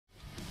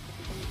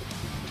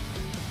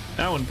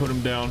That one put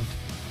him down.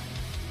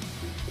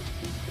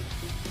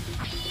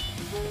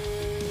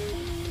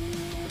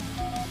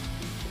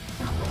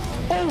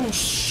 Oh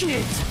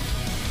shit!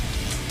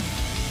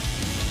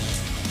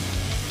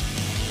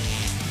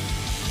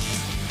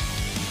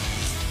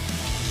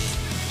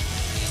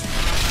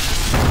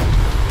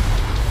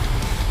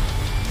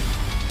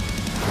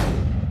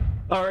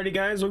 Alrighty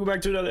guys, welcome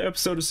back to another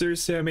episode of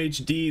Serious Sam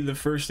HD, the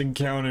first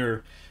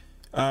encounter.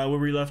 Where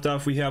we left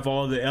off, we have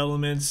all the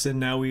elements, and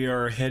now we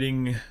are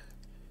heading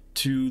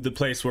to the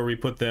place where we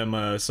put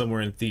them,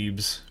 somewhere in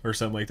Thebes, or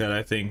something like that,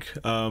 I think.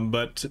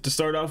 But to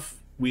start off,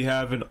 we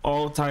have an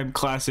all-time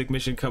classic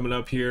mission coming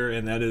up here,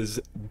 and that is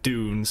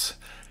Dunes.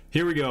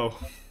 Here we go.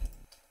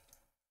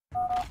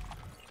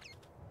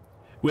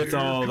 With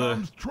all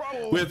the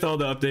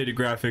updated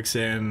graphics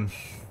and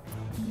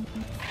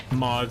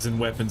mods and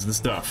weapons and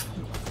stuff.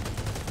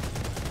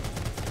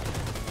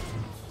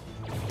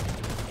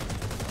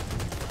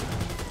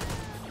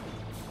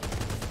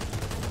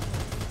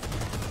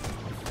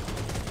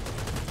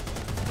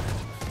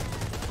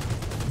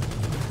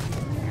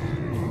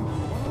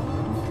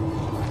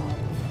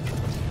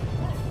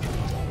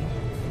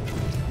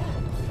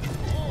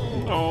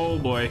 Oh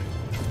boy.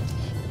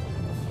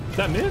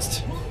 That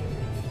missed?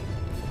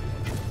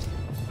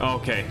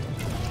 Okay.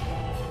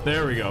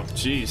 There we go.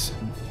 Jeez.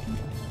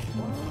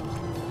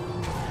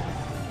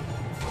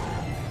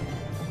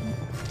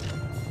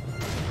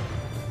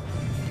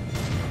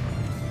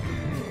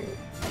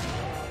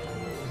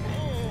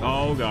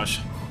 Oh gosh.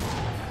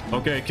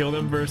 Okay, kill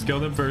them first, kill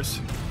them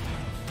first.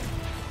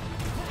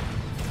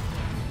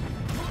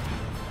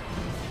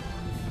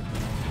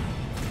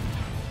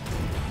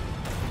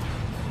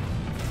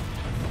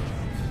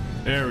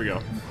 There we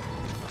go.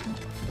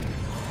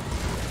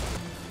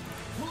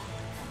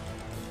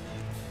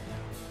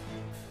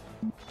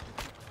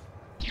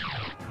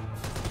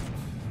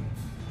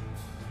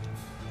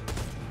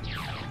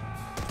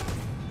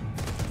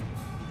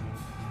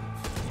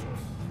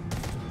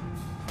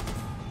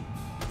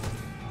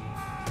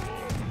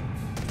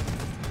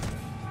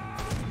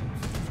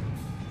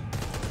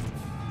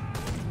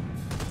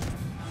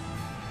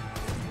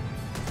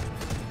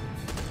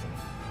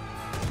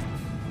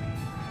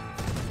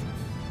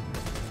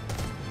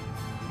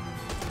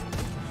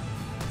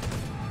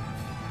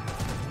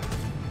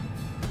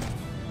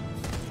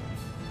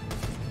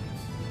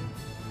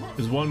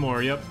 There's one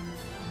more, yep.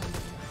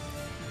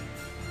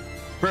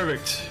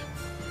 Perfect.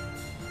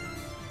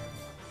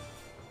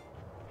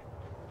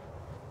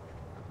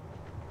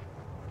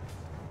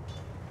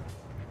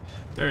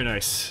 Very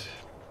nice.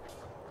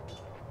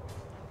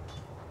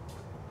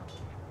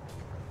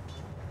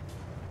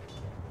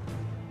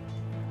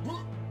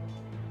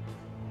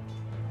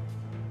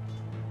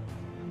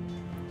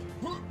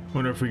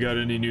 Wonder if we got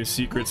any new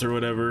secrets or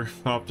whatever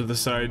off to the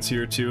sides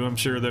here too. I'm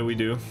sure that we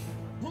do.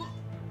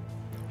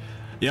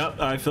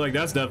 Yep, I feel like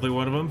that's definitely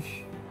one of them.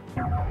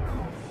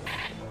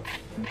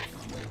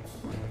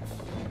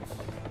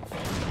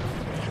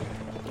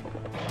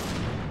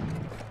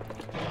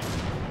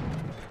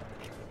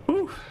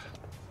 Whew.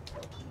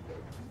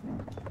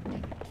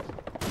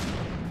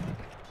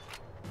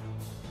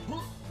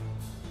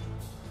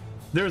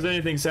 If there's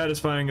anything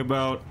satisfying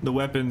about the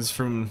weapons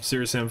from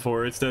Serious Sam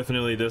 4, it's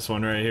definitely this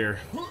one right here.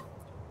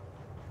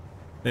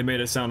 They made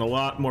it sound a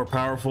lot more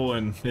powerful,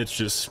 and it's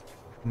just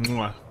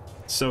mwah,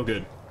 so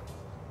good.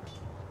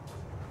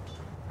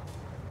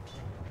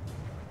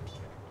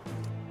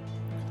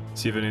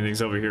 See if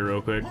anything's over here real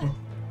quick.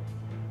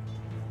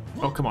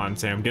 Oh, come on,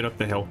 Sam, get up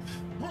the hill.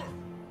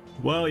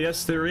 Well,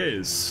 yes, there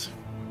is.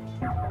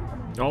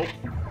 Oh,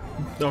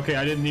 okay,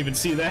 I didn't even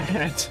see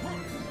that.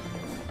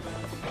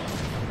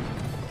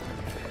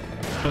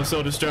 I'm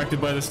so distracted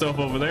by the stuff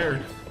over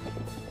there.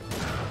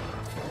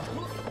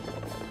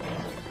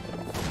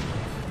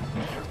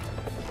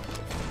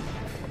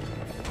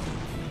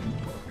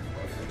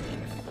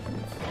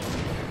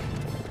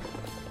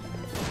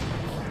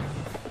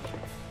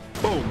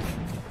 Boom.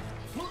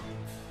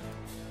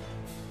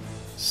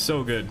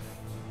 So good.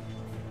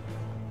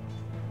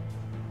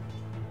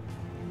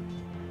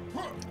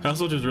 I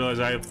also just realized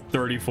I have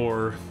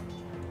 34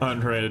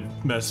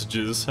 unread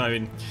messages. I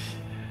mean,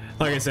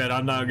 like I said,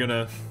 I'm not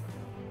gonna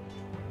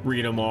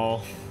read them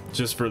all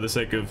just for the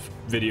sake of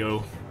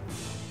video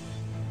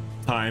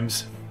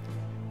times.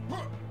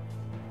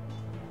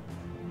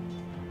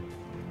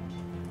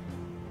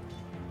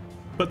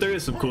 But there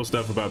is some cool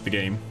stuff about the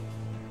game.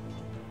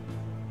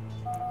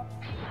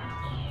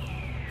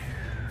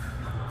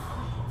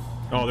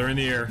 Oh, they're in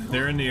the air.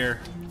 They're in the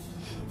air.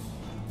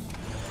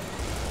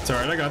 It's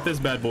alright, I got this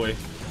bad boy.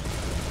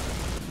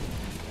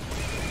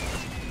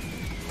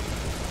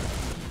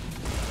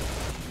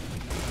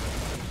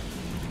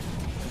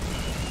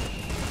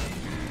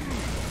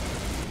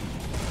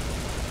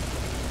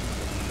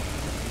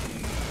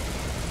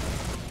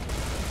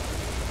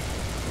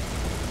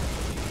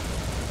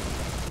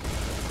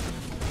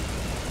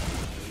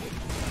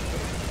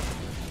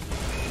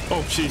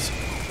 Oh, jeez.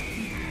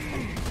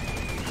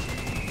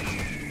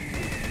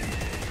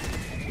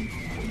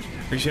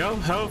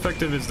 Actually, how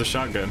effective is the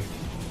shotgun?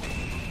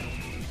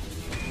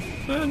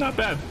 Not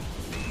bad.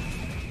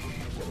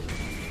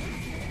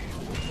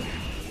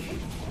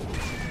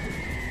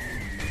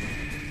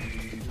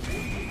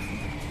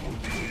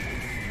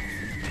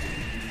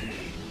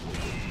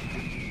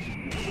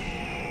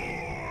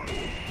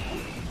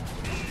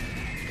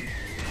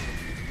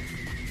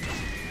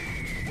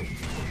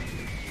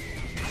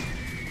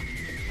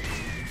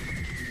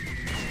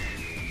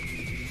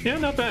 Yeah,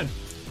 not bad.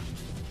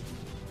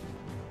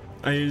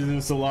 I used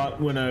this a lot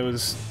when I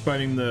was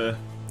fighting the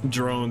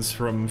drones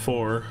from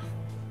 4.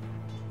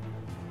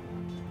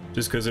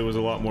 Just because it was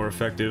a lot more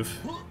effective.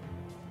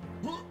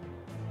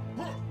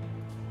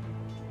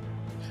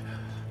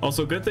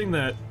 Also, good thing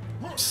that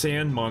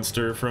sand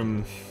monster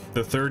from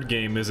the 3rd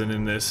game isn't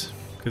in this,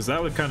 because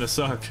that would kind of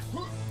suck.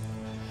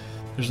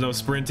 There's no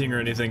sprinting or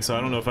anything, so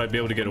I don't know if I'd be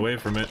able to get away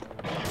from it.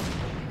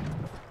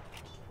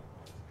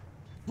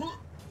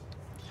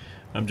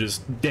 I'm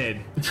just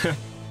dead.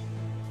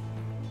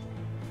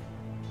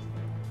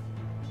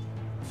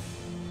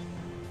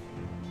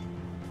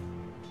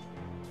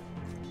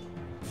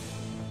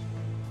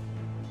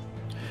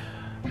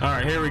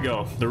 Alright, here we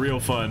go. The real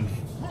fun.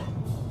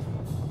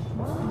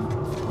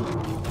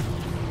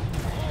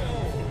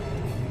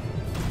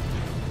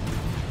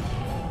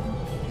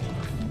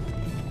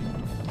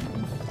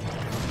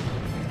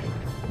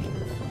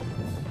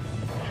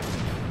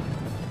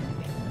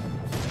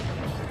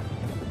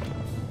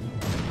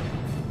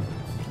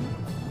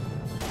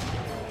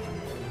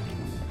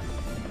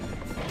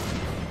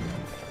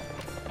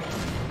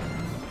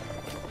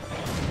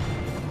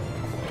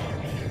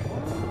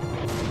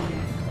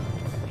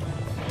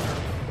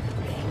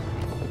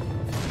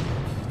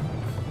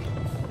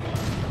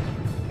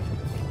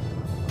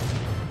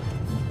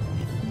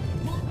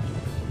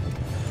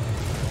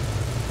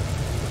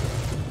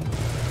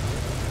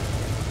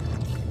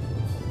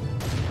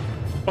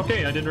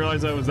 Okay, I didn't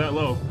realize I was that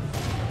low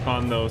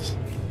on those.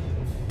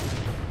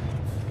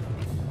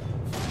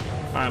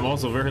 I'm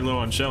also very low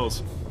on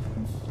shells.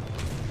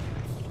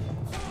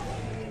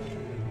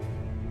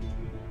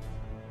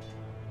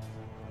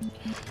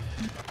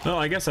 Well,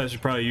 I guess I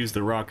should probably use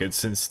the rockets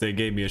since they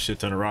gave me a shit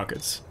ton of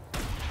rockets.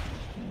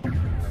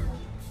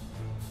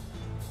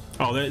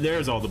 Oh,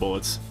 there's all the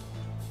bullets.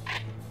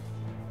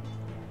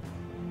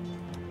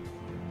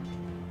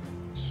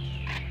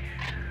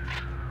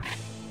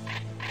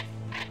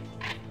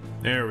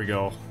 There we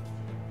go.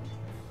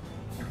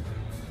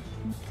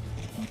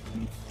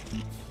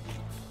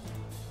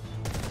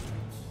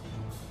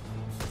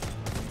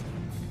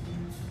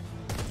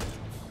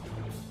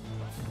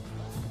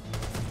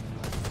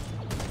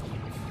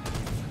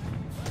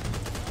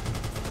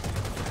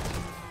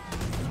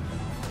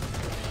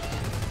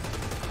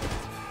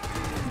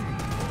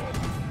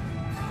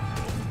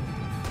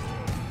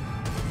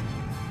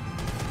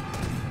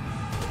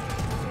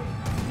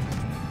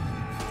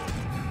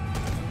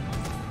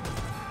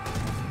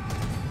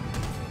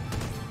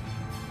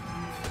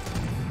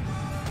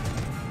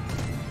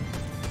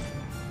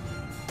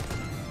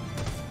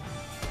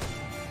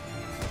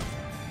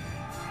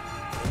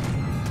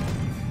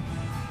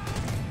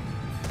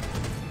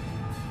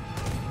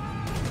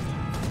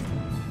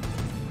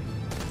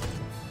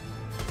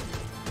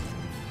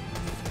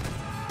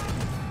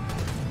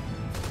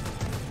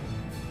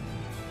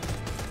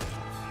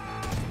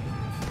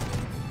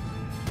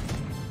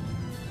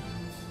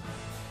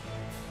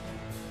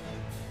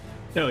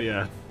 Hell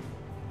yeah.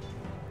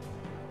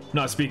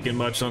 Not speaking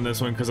much on this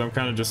one because I'm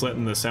kind of just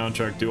letting the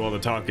soundtrack do all the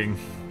talking.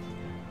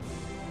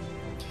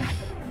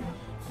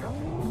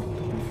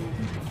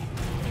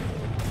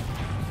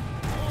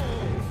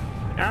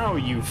 Ow,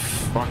 you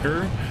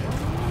fucker.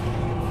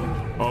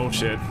 Oh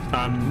shit.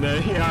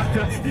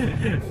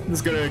 Yeah.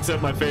 Just gonna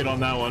accept my fate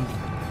on that one.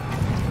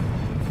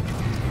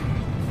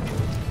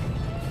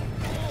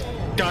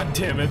 God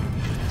damn it.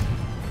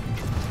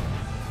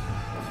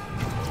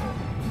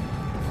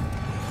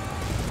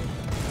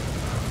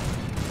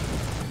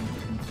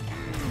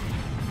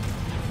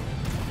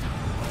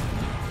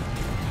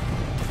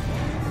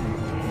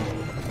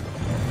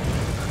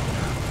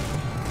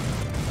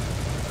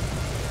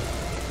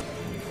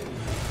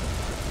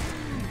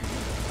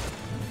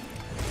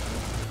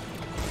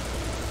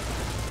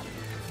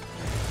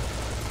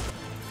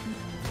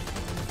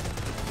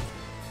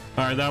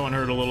 Alright, that one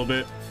hurt a little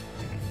bit.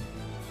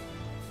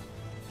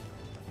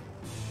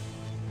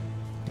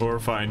 But we're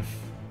fine.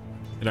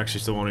 It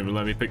actually still won't even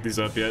let me pick these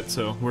up yet,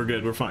 so we're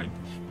good, we're fine.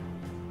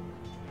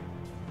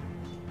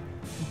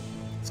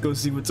 Let's go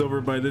see what's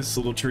over by this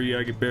little tree.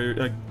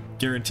 I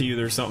guarantee you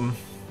there's something.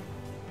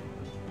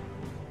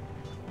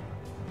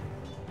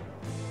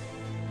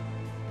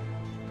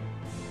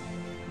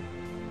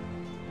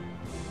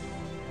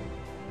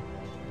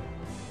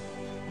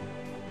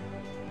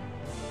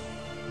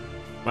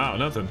 Wow,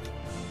 nothing.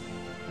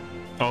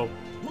 Oh.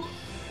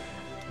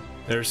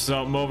 There's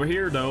something over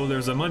here, though.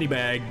 There's a money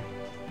bag.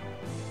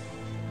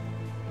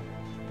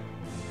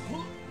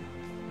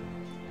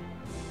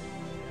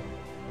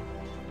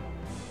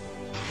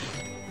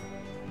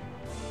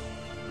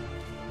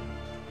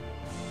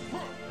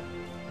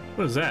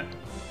 What is that?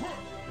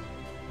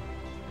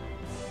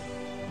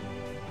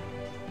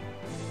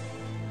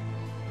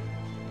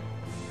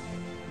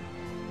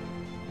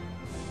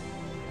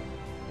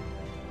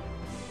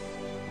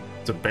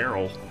 It's a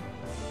barrel.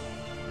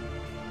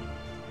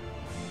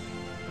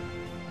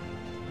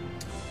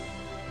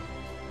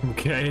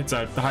 Okay, it's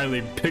a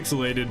highly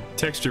pixelated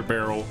texture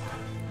barrel.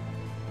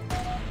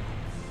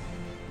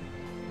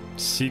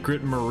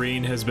 Secret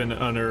marine has been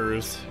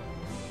unearthed.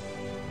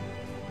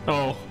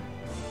 Oh.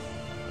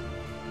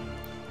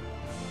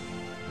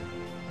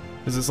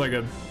 Is this like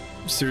a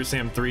Serious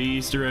Sam 3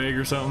 Easter egg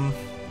or something?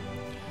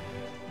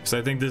 Because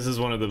I think this is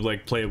one of the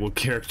like playable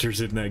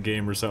characters in that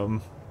game or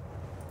something.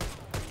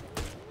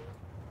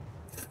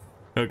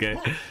 Okay.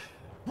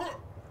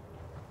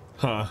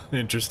 Huh,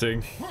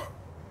 interesting.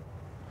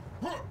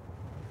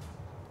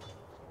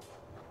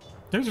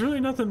 There's really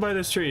nothing by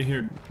this tree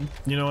here.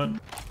 You know what?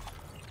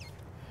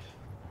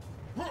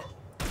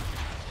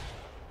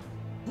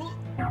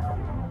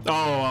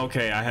 Oh,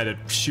 okay, I had to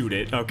shoot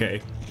it.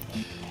 Okay.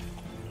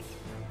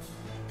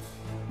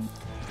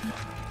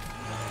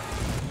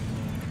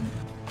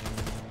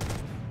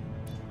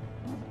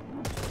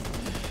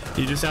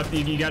 You just have to,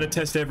 you gotta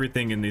test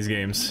everything in these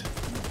games.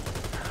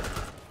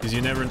 Because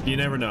you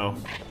never know.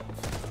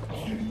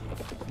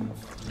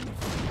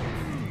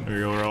 There we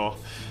go, we're all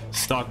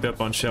stocked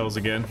up on shells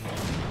again.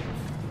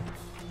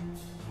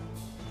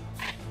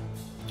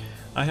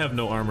 I have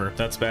no armor,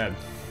 that's bad.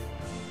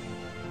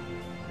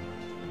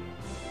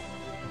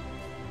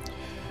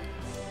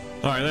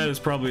 Alright, that is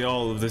probably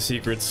all of the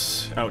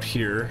secrets out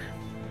here.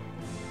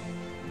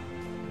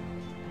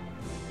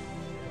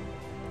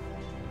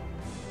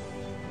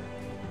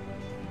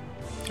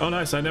 Oh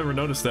nice, I never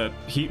noticed that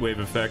heat wave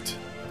effect.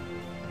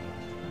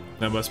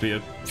 That must be a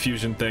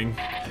fusion thing.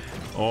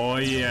 Oh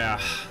yeah.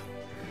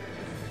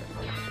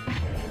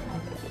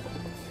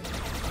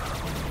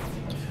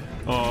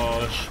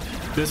 Oh,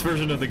 this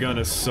version of the gun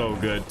is so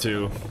good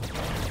too.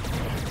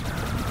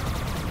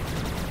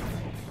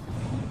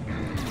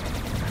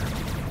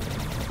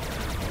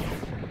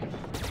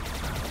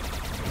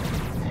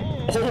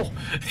 Oh,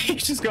 he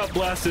just got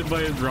blasted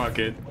by his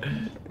rocket.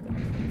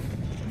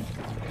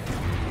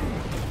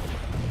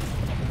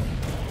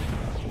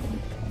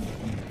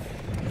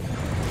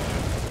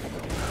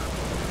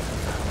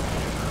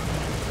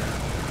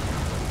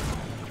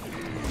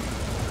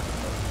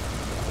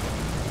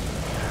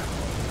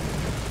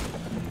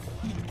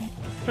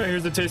 Alright,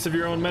 here's a taste of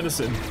your own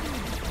medicine.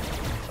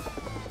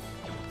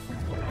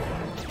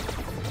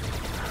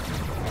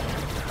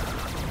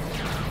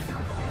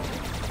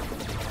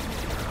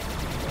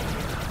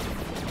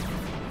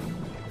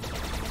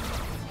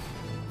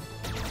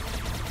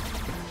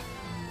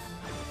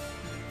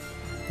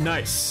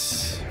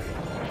 Nice.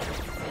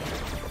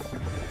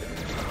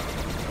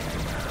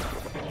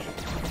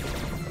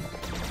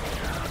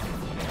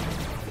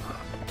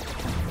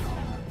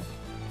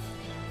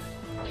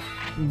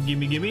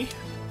 Gimme, gimme.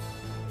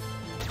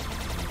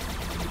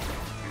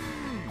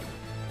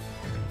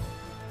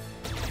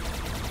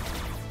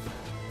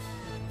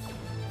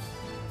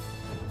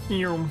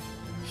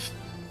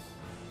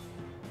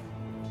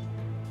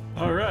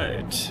 All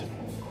right.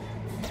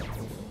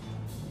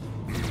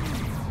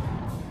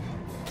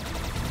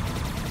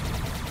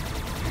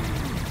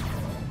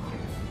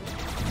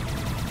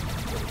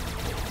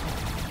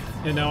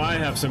 And now I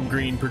have some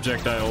green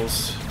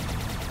projectiles.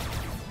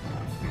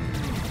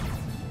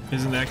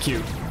 Isn't that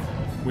cute?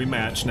 We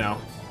match now.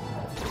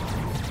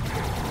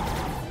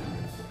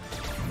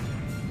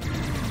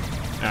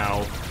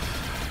 Ow.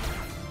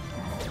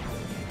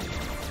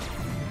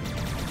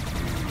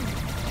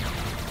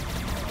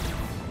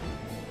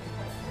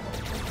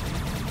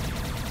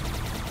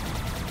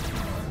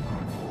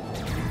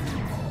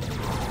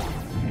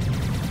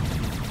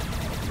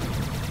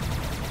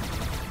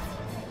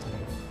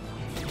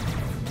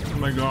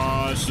 Oh my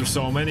gosh, there's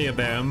so many of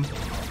them.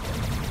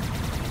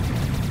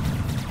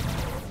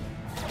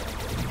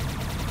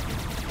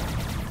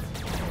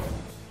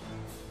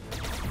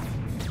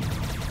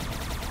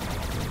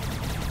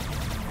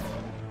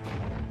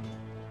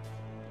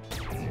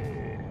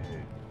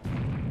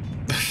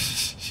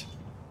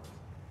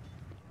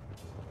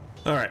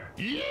 All right.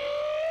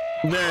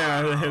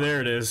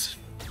 There it is.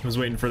 I was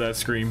waiting for that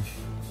scream.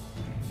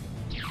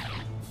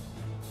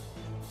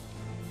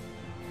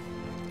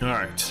 All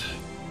right.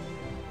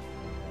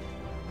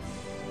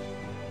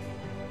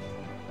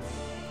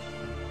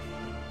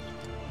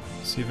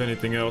 See if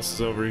anything else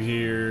is over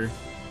here.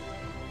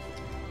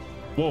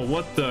 Whoa,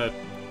 what the?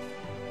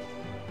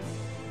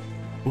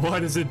 Why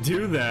does it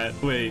do that?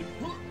 Wait,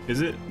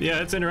 is it?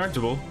 Yeah, it's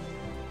interactable.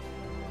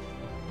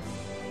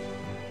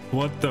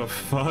 What the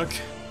fuck?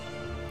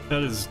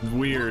 That is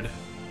weird.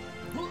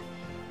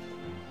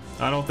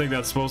 I don't think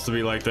that's supposed to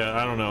be like that.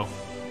 I don't know.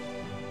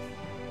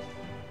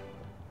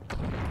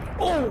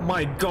 Oh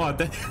my god,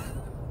 that...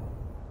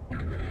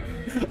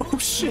 Oh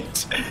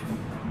shit!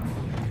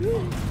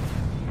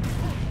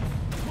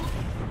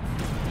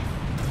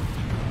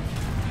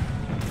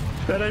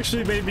 That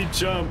actually made me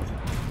jump.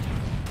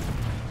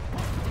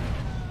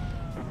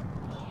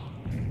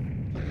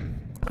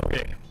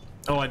 Okay.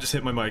 Oh, I just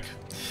hit my mic.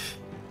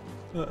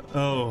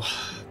 Oh,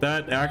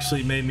 that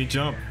actually made me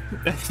jump.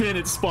 And then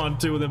it spawned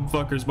two of them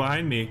fuckers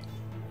behind me.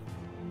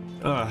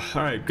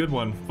 Alright, good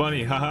one.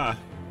 Funny, haha.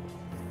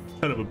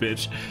 Son of a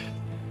bitch.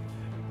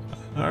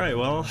 Alright,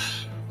 well,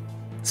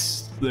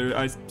 there,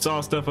 I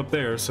saw stuff up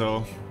there,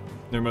 so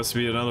there must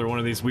be another one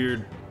of these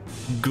weird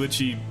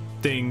glitchy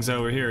things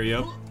over here.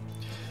 Yep.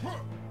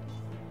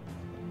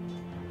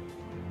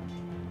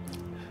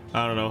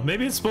 I don't know.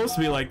 Maybe it's supposed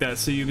to be like that,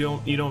 so you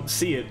don't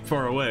see it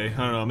far away.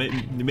 I don't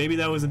know. Maybe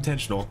that was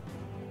intentional.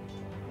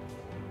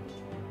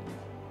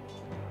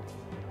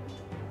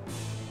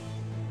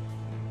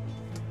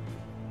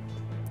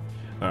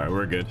 All right,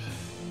 we're good.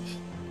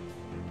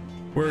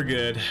 We're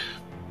good.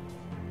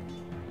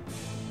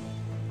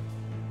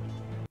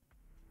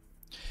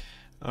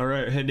 All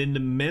right, head into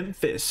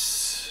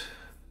Memphis,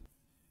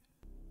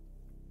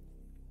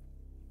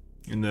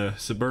 in the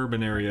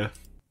suburban area.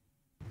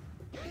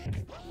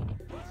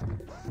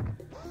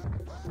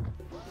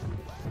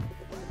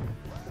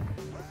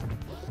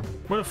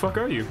 Where the fuck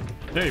are you?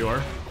 There you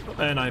are.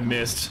 And I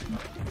missed.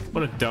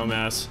 What a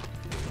dumbass.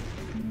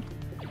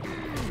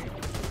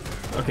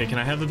 Okay, can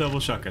I have the double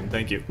shotgun?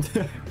 Thank you.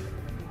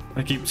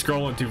 I keep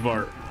scrolling too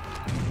far.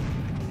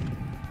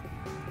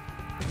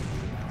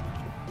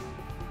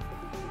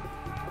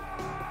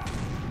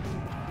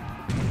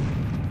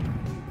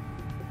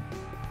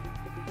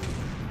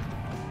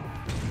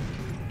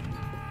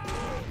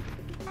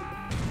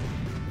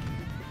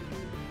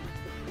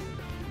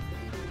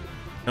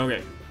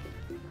 Okay.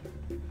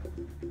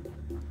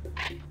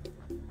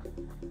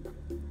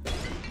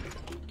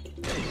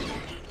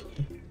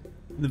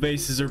 The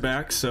vases are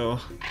back, so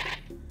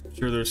I'm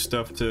sure there's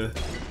stuff to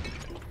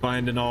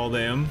find in all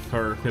them,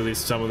 or at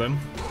least some of them.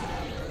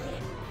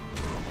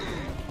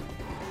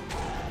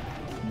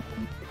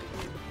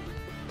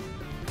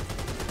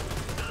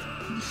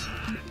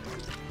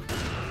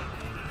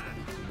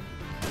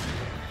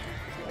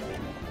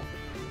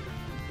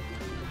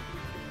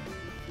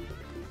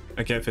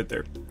 I can't fit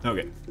there.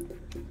 Okay.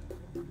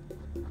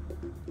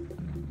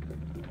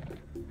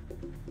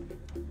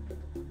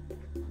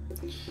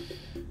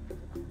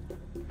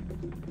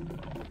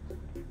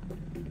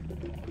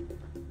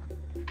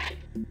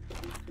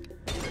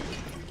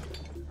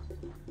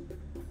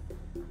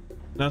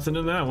 Nothing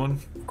in that one,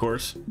 of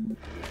course.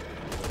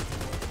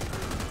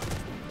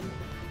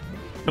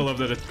 I love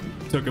that it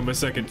took him a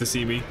second to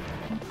see me.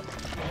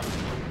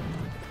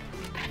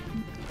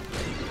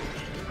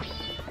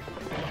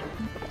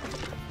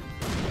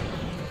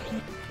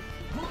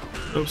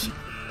 Oops.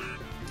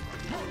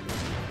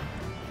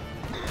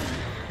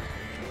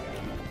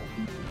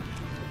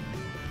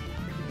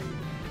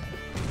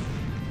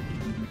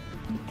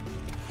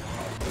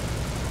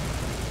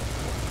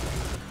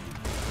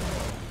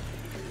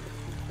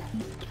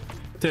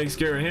 Takes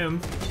care of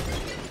him.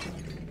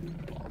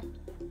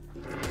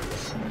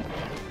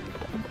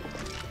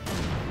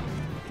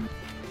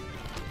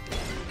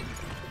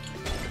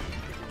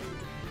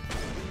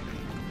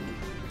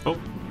 Oh.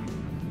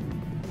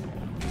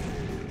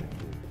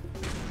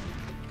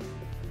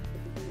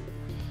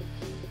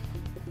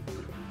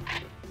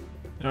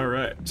 All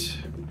right.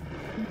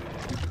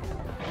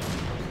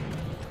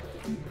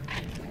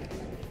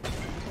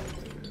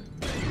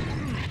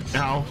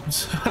 Ow.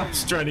 I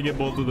was trying to get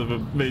both of the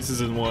vases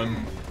in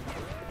one.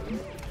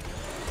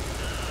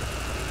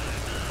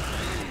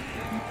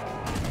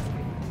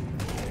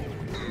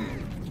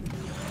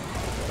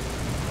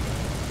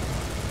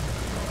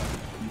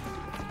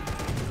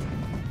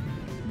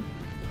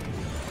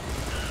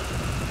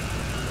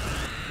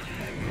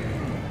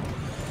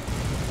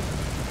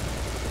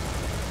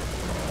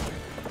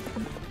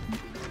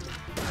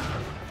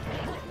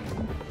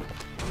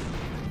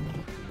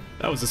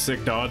 That was a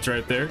sick dodge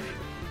right there.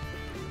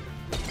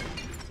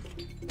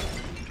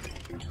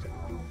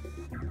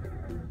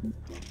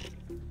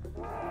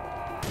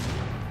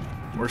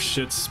 More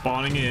shit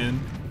spawning in.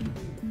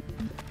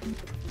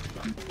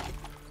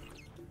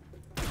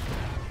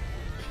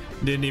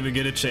 Didn't even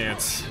get a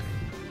chance.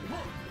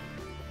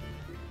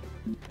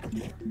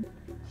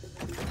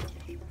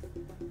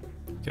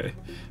 Okay,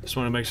 just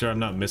want to make sure I'm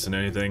not missing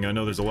anything. I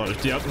know there's a lot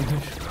of, yep,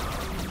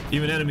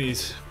 even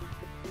enemies.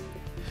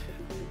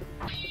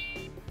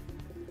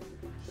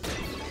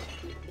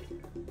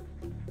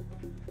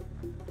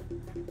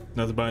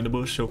 Nothing behind the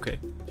bush? Okay.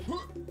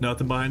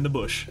 Nothing behind the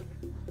bush.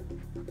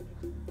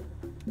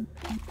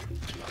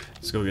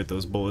 Let's go get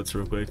those bullets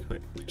real quick.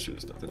 Wait, make sure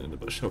there's nothing in the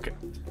bush. Okay.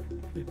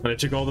 But I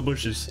check all the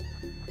bushes.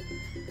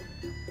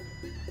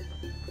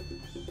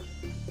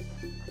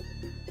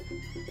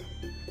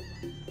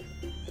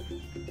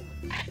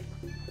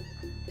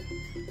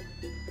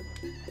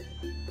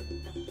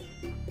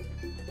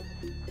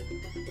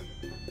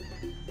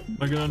 Am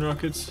I good on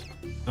rockets?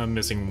 I'm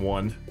missing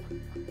one.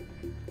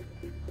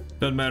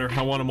 Doesn't matter.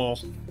 I want them all.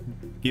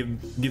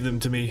 Give them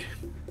to me.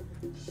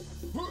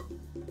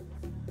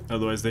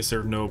 Otherwise, they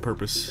serve no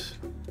purpose.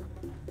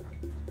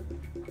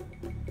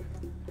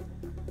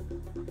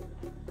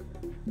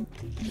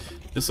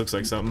 This looks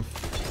like something.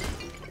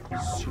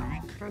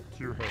 Secret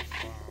you have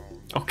found.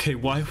 Okay,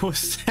 why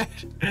was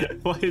that?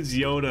 Why is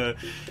Yoda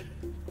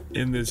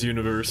in this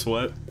universe?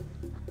 What?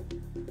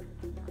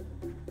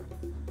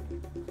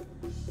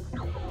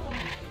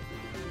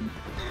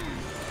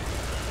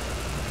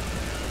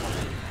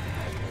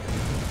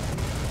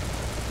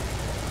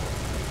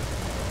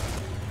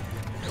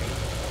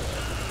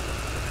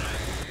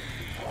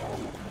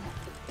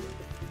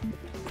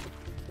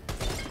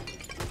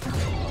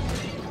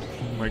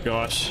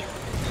 gosh.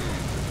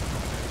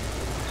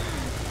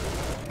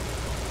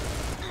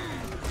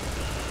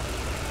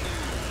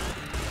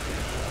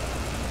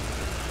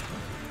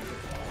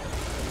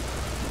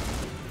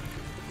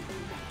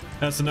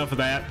 That's enough of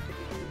that.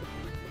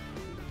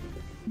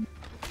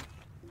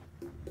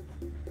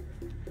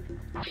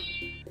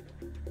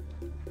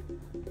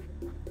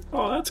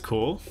 Oh, that's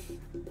cool.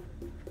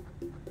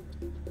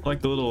 I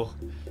like the little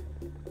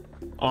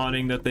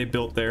awning that they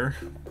built there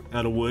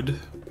out of wood.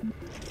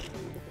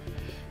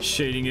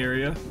 Shading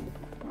area.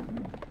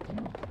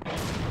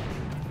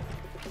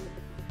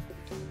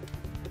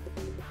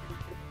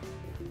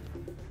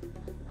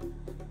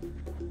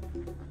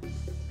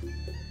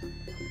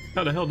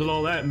 How the hell did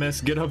all that mess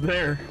get up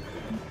there?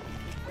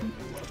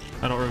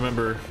 I don't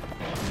remember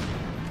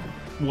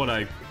what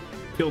I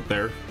built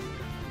there.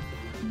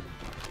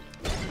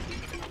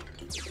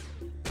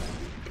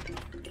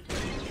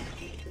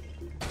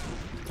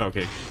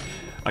 Okay,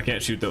 I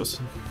can't shoot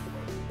those.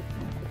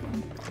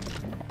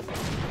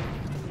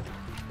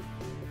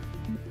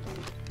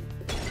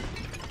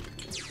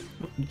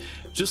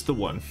 Just the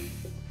one.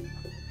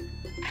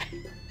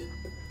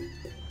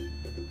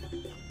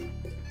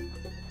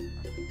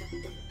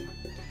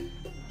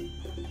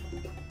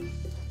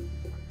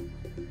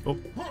 Oh.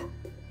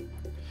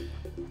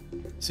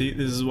 See,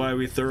 this is why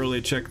we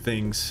thoroughly check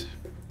things.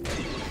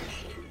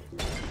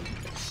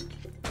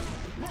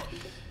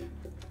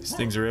 These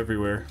things are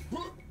everywhere.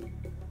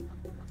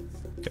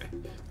 Okay.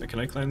 Can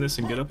I climb this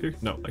and get up here?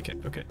 No, I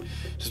can't. Okay.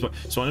 Just want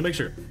to make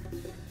sure.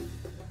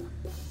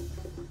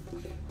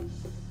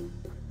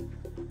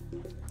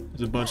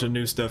 There's a bunch of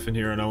new stuff in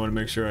here, and I want to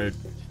make sure I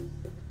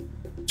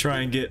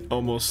try and get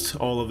almost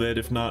all of it,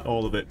 if not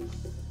all of it.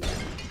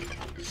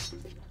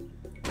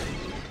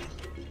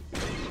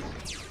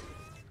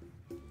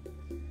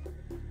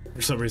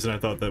 For some reason I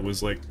thought that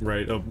was like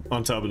right up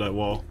on top of that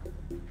wall.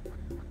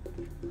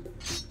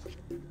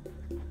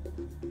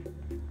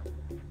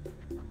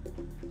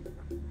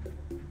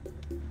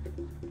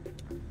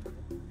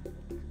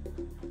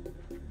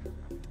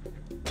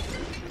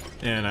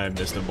 And I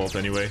missed them both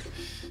anyway.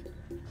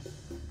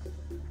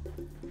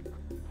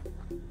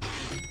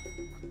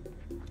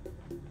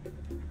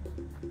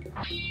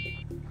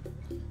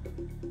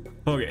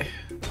 Okay.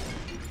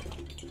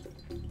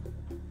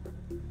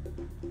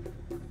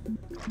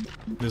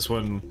 This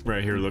one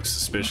right here looks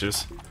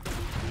suspicious.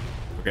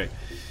 Okay.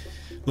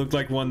 Looked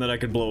like one that I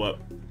could blow up.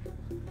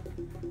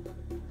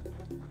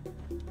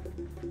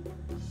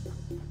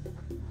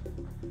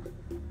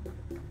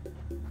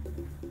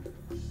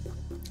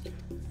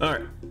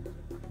 Alright.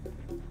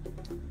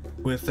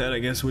 With that, I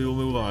guess we will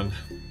move on.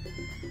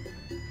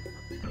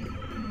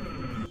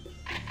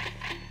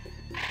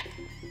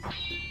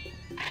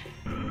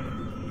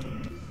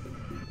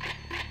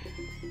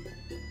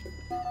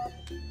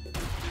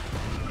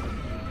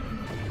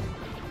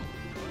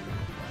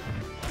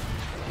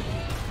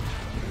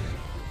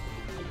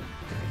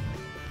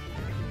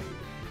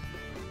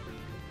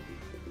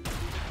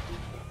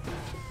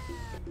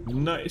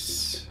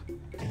 Nice.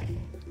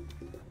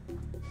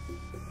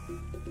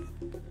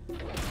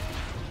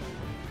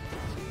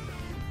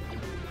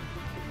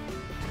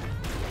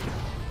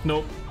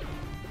 Nope.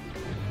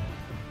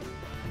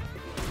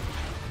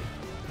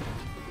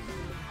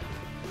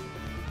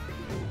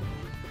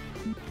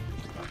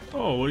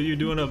 Oh, what are you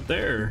doing up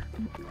there?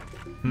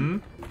 Hmm?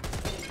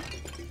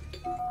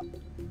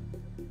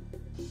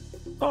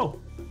 Oh.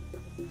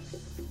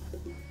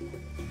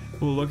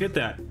 Well, look at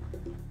that.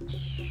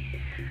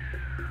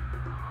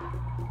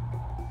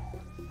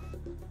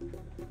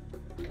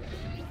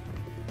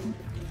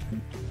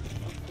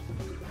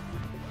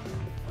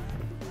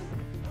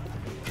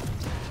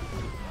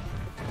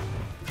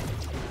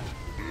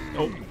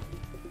 Oh.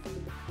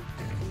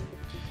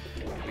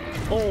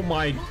 Oh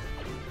my.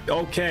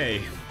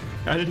 Okay.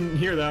 I didn't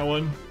hear that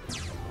one.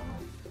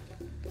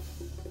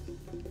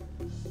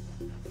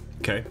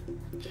 Okay.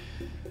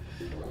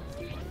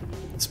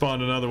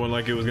 Spawned another one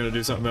like it was gonna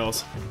do something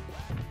else.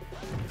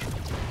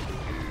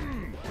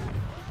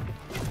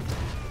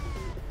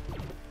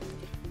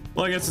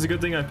 Well, I guess it's a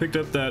good thing I picked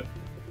up that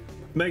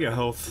mega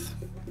health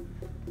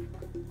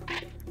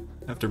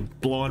after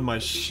blowing my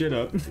shit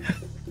up.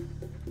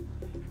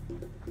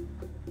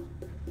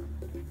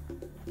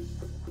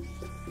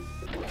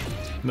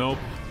 Nope.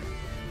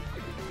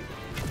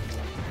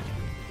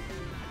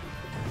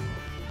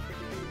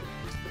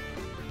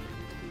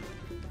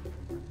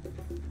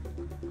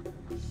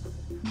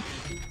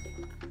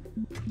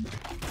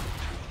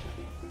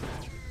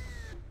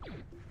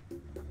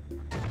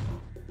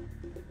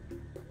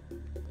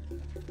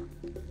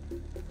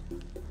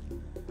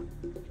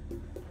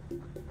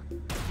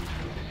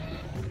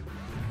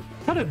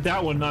 How did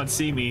that one not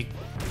see me?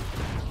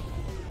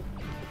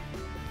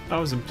 I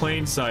was in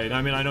plain sight.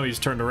 I mean, I know he's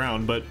turned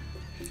around, but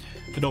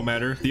it don't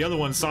matter. The other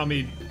one saw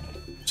me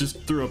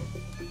just through a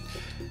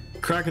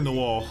crack in the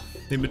wall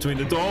in between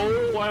the door.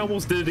 Oh, I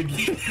almost did it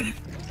again.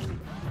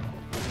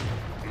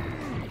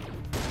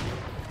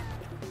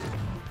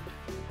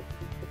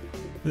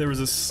 There was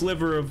a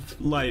sliver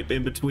of light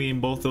in between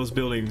both those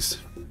buildings.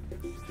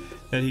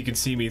 that he could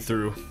see me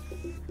through.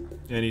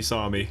 And he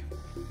saw me.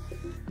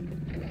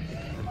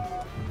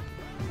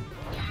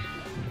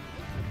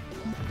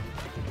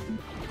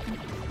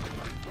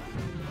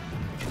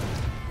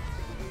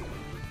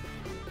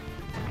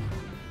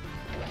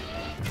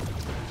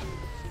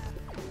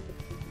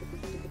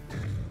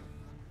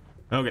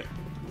 Okay.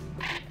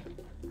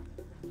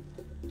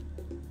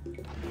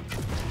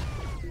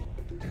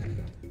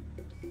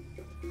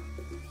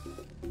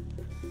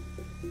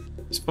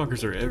 These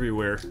fuckers are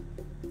everywhere.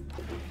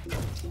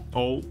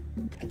 Oh.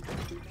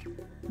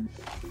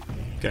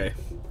 Okay.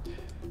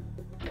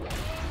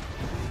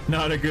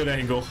 Not a good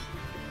angle.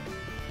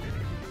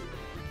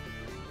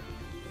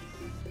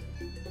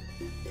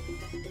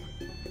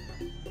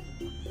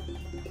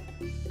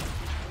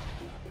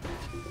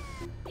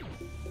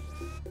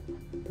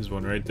 There's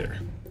one right there.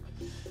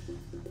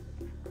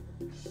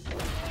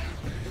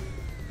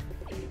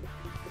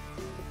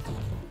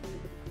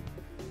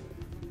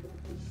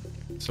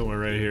 Somewhere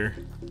right here.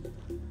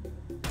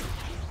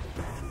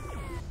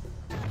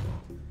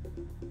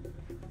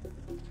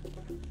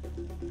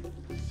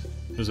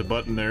 There's a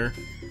button there.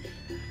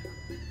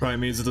 Probably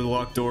means it's a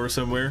locked door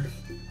somewhere.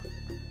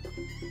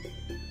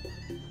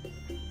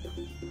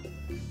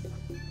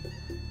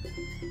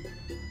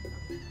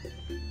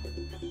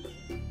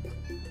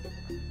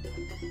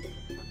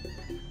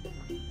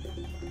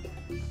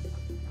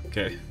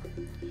 Okay.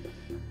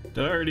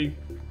 Did I already?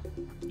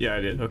 Yeah, I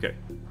did. Okay.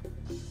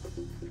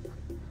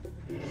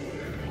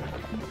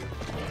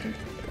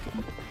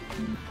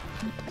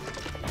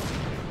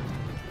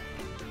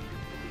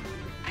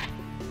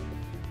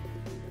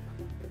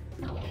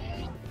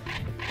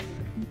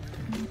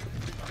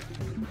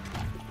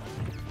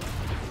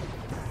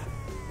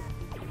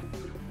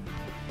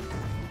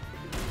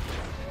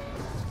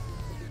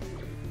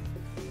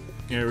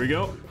 Here we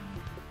go.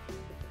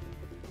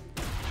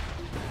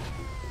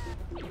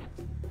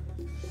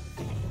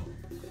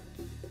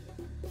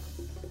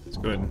 Let's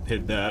go ahead and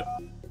hit that.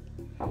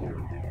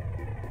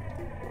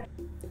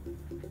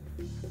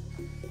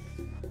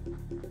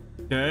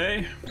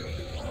 Okay.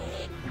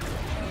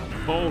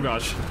 Oh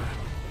gosh.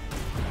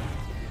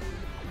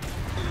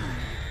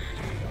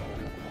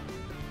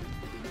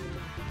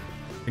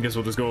 I guess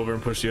we'll just go over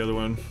and push the other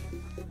one.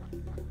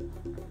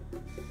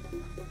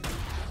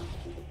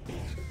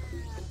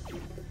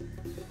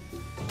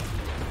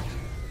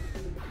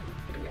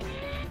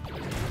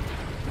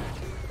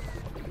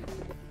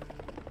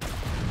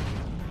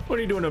 What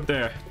are you doing up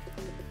there?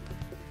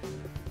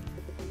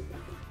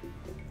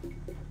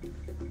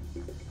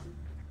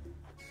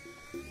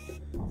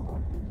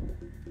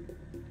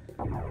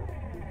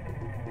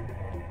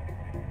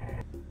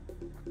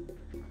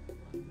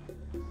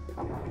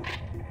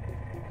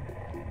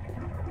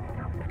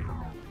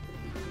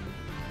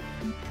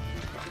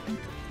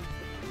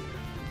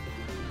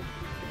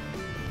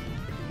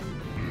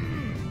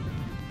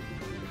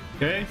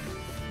 Okay.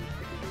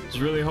 Was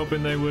really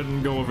hoping they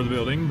wouldn't go over the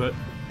building, but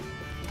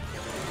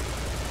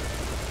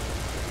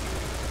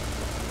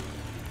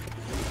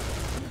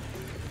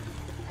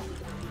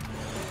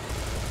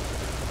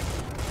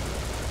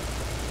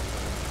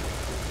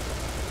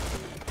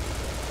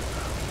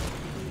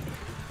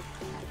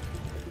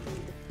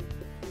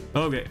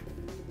okay.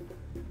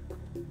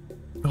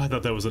 Oh, I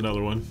thought that was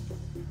another one.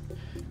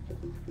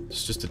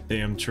 It's just a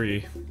damn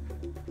tree.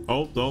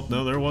 Oh,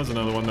 no, there was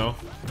another one though.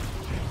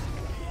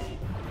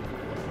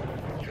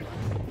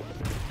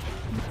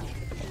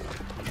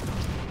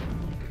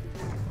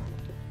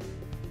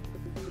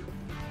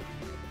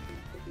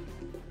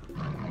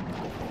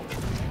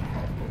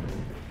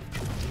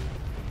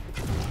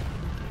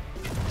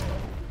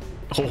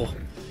 Oh.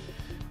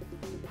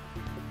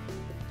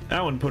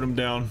 That one put him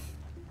down.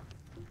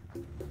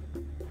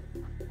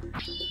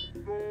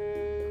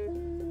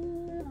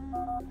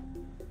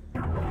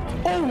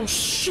 Oh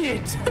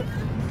shit!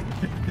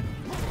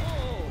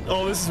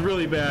 Oh, this is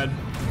really bad.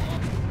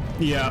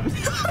 Yeah.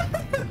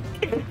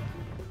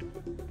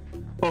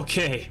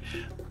 Okay,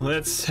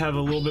 let's have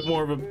a little bit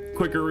more of a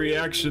quicker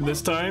reaction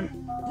this time.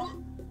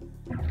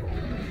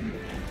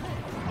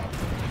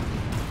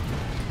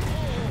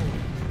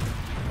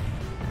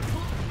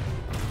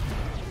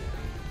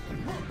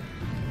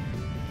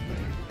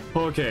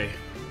 Okay.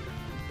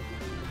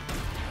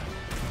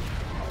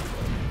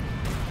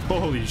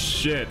 Holy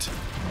shit.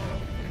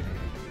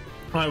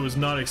 I was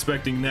not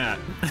expecting that.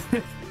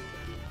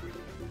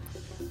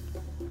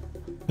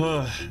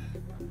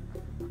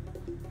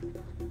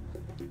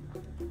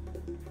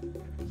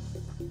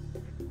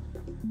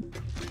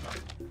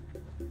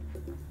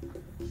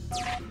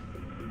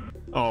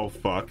 Oh,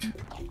 fuck.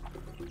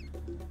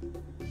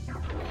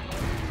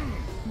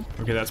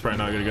 Okay, that's probably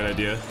not a good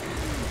idea.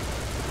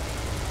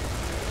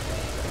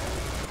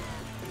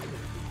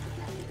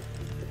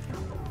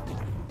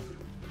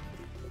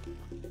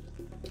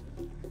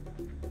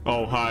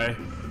 Oh, hi.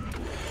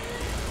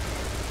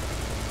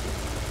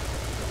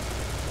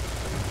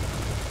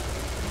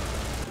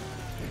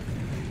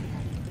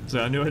 So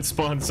I knew I'd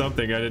spawned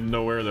something, I didn't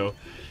know where though.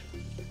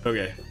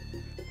 Okay.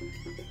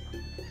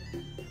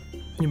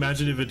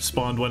 Imagine if it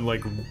spawned one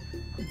like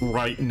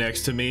right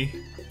next to me,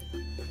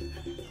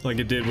 like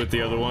it did with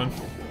the other one.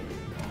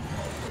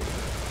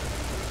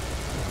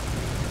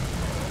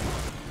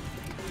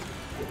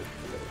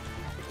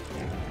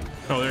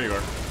 Oh, there you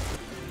are.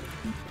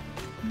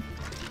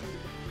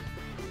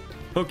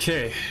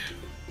 Okay.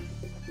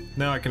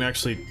 Now I can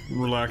actually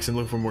relax and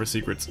look for more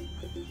secrets.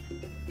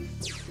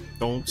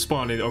 Don't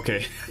spawn it.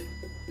 Okay.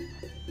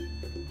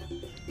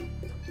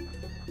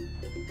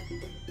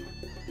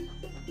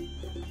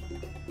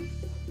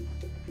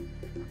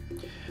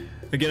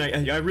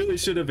 Again, I really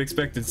should have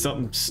expected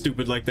something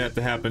stupid like that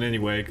to happen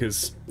anyway,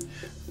 because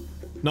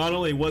not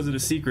only was it a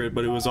secret,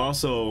 but it was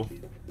also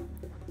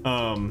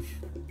another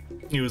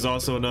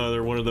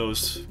one of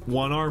those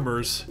one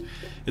armors.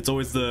 It's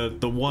always the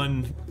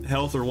one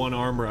health or one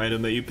armor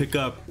item that you pick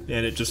up,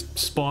 and it just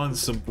spawns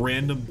some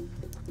random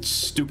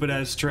stupid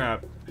ass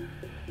trap.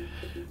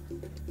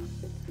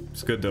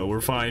 It's good though. We're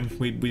fine.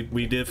 We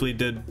definitely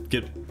did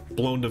get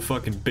blown to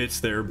fucking bits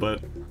there,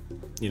 but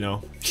you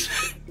know.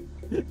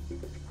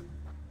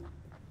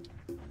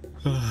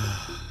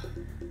 I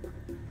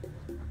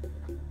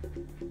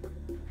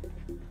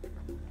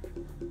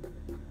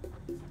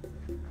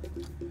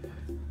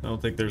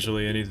don't think there's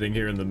really anything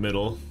here in the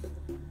middle.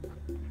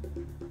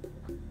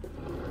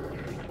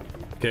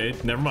 Okay,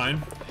 never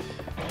mind.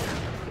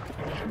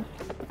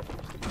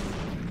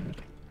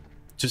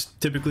 Just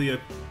typically a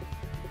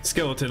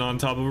skeleton on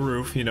top of a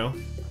roof, you know.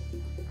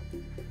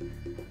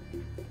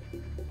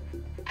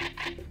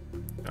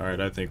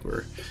 Alright, I think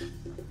we're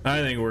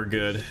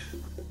good.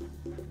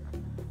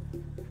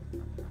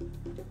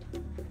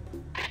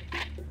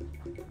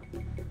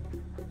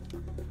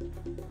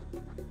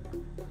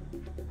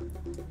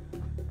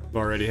 I've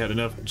already had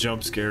enough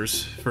jump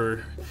scares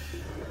for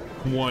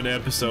one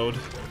episode.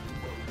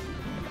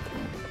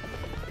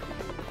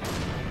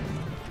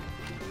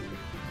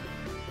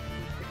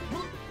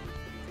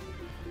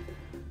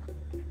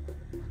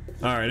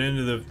 Alright,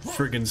 into the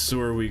friggin'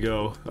 sewer we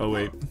go. Oh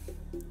wait.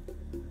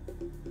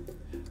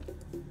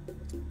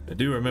 I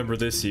do remember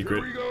this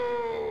secret. Here we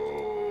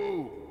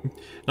go!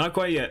 Not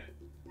quite yet.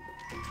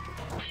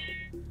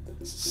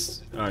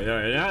 Alright,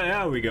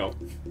 there we go.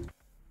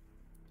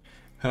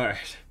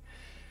 Alright.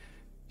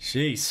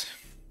 Jeez.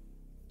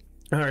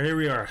 Alright, here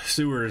we are.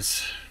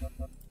 Sewers.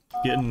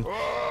 Getting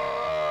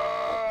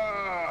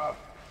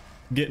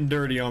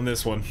dirty on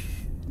this one.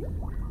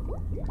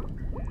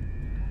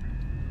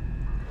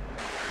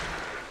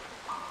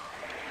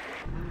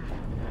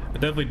 I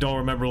definitely don't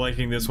remember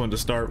liking this one to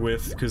start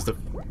with, because the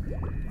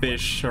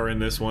fish are in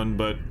this one,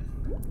 but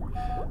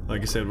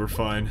like I said, we're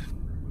fine.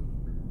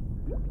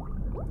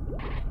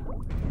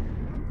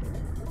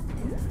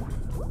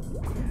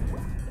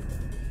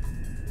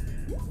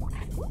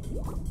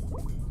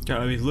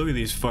 God, I mean, look at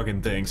these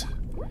fucking things.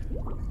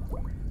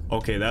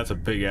 Okay, that's a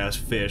big ass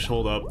fish.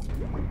 Hold up.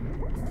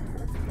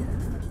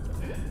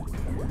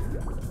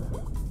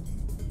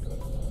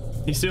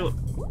 He's still...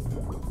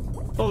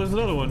 Oh, there's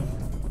another one.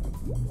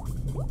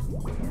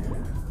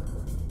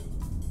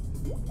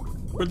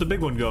 Where'd the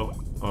big one go?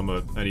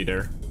 Oh, I need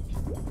air.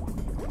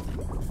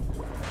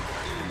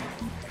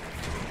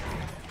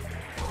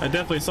 I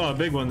definitely saw a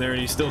big one there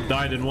and he still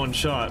died in one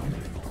shot.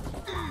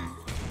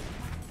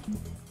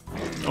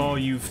 Oh,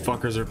 you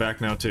fuckers are back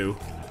now too.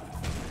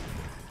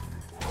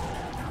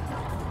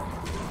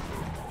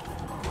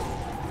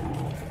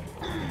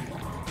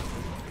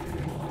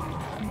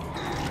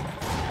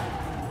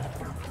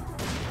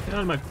 Get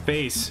out of my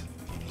face.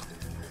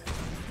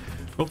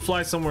 Go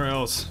fly somewhere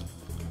else.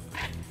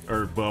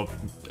 Or, well,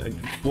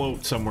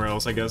 float somewhere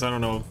else, I guess. I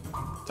don't know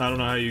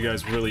how you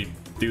guys really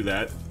do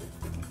that.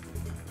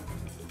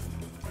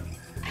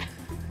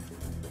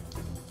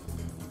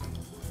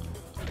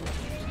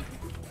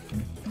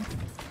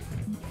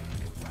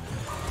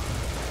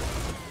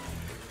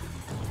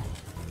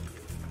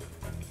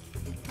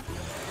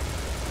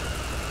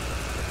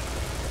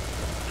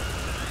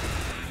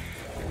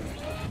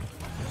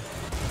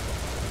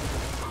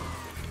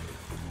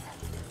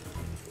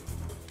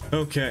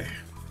 Okay. How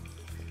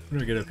do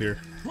we get up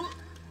here?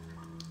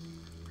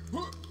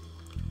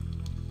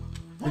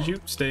 Would you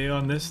stay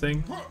on this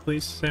thing,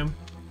 please, Sam?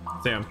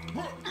 Sam.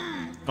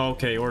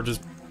 Okay, or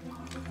just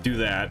do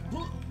that.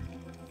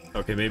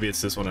 Okay, maybe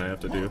it's this one I have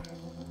to do.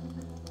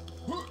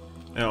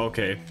 Oh,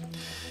 okay.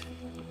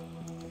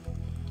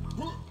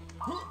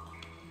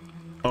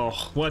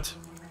 Oh, what?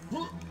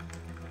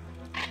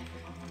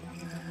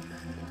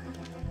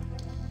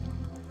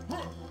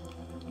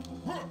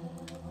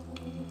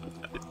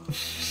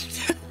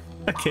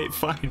 Okay,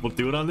 fine, we'll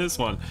do it on this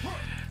one.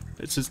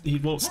 It's just, he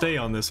won't stay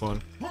on this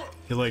one.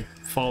 He'll, like,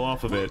 fall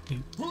off of it.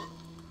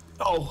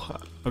 Oh!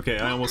 Okay,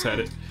 I almost had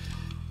it.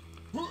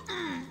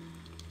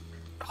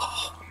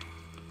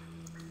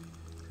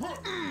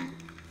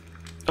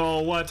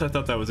 Oh, what? I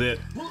thought that was it.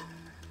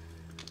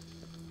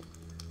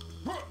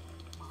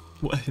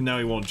 What? Now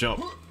he won't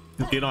jump.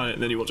 He'll get on it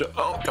and then he will jump.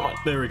 Oh, come on.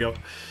 There we go.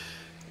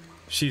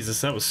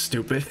 Jesus, that was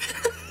stupid.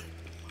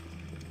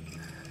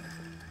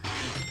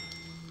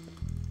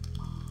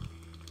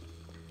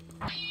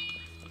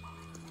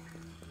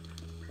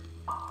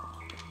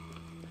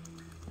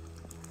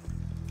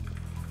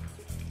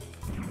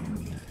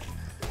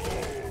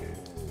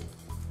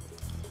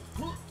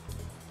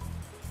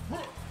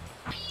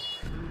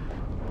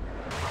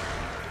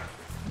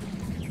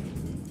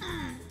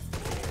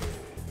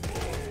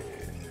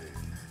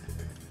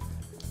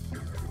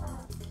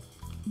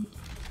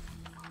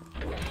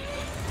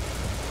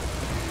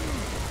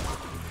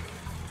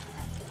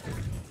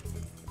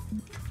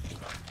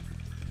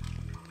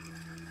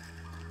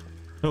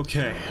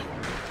 Okay.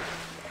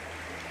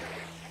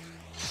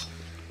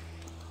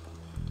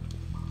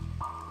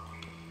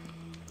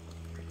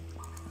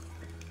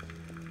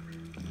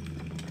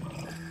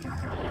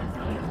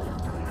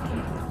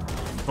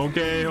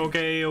 Okay,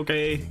 okay,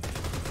 okay.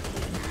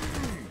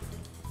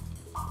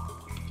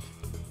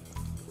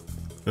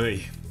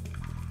 Hey.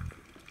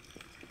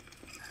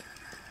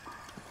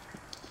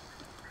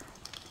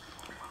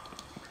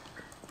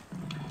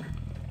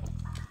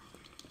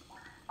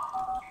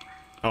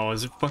 Oh,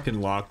 is it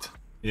fucking locked?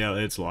 Yeah,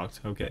 it's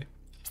locked. Okay.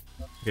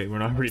 Okay, we're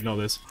not reading all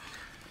this.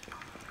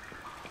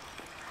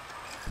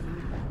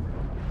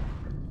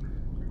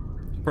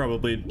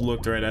 Probably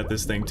looked right at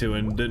this thing too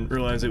and didn't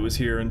realize it was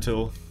here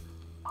until...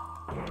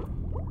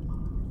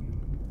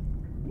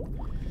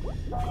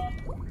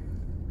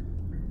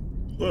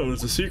 Oh, it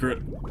was a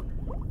secret.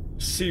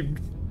 Seemed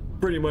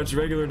pretty much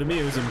regular to me.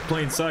 It was in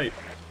plain sight.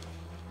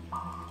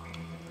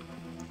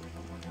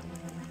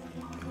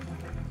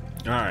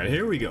 Alright,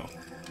 here we go.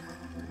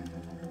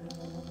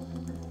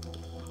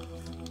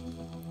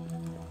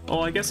 Oh,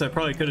 I guess I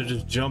probably could have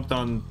just jumped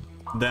on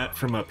that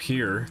from up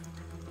here.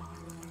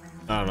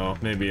 I don't know,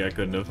 maybe I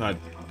couldn't have.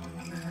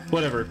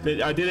 Whatever,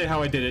 I did it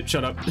how I did it,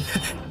 shut up.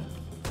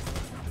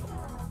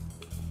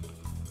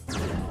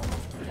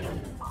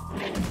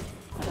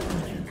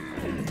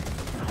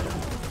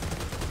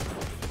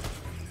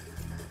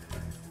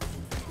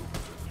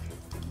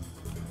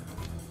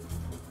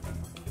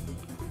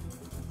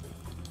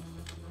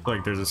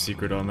 Like there's a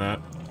secret on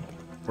that.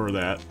 Or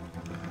that.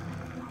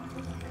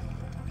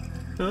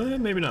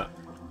 Maybe not.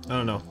 I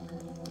don't know.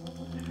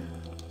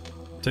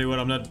 Tell you what,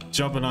 I'm not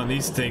jumping on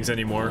these things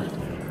anymore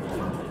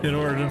in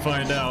order to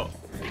find out.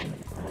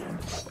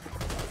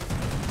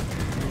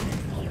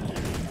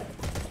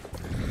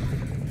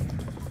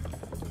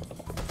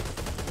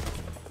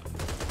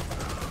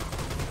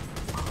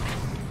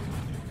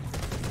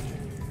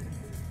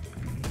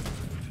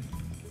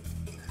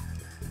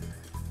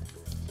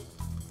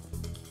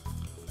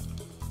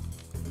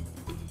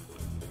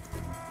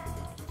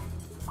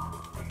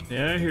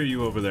 Yeah, I hear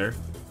you over there.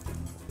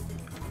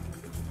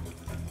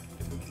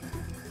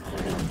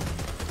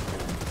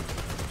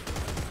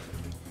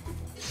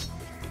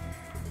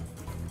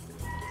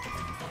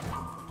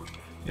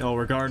 Y'all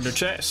regard the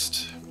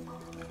chest.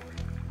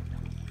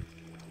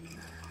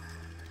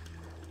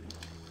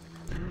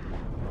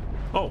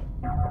 Oh.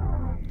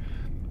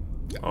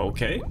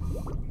 Okay.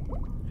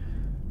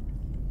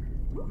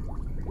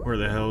 Where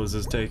the hell is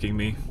this taking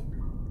me?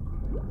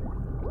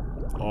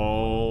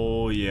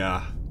 Oh,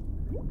 yeah.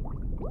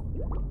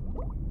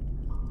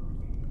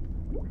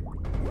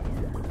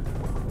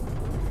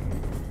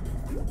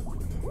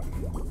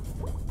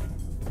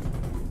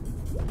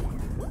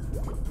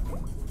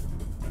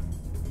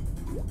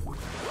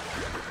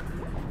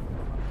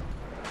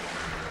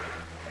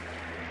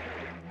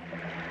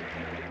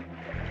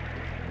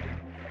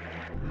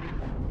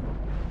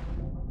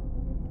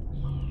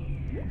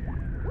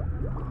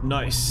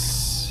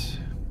 Nice.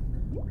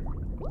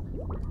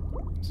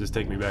 Does this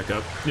take me back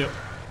up? Yep.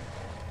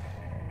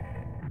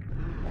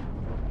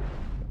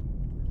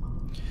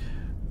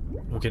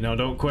 Okay, now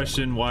don't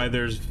question why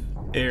there's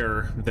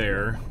air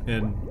there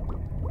and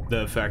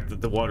the fact that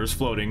the water's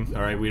floating.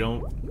 All right, we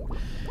don't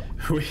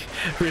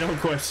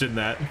question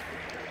that.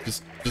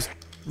 Just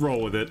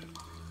roll with it.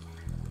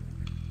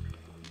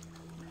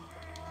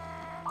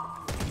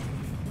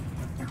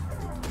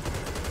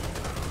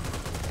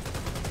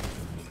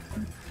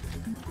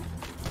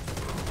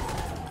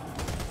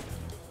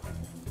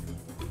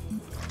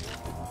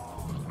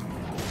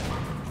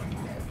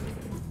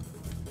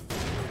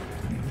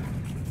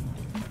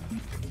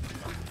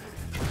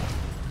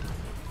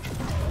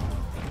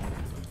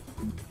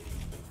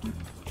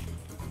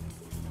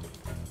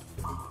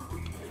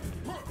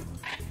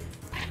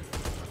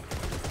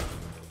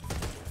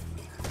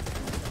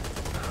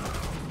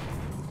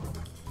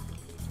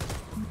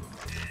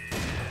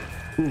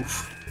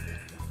 Oof.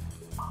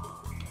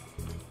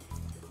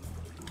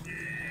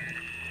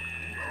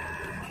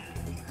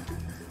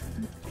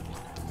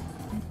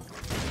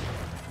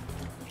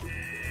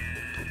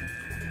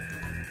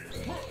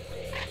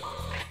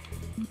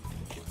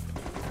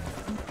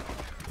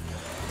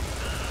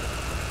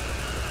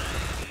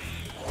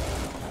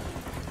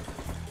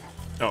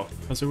 Oh,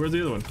 so where's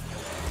the other one?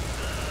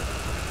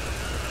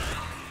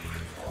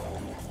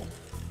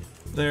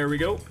 There we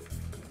go.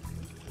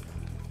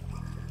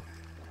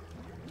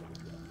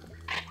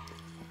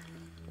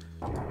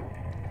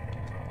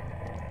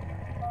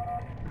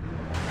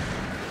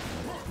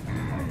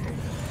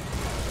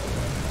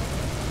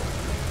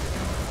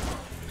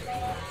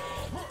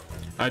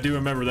 I do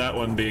remember that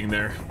one being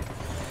there.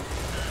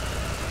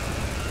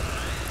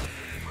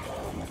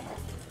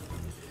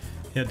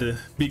 You had to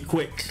be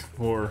quick,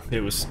 or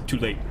it was too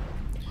late.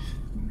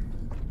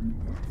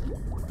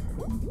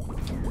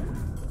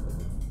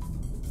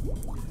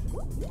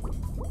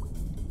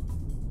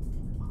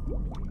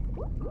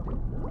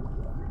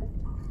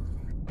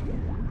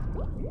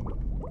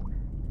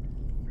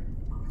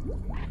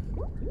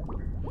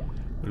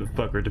 What a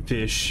fucker to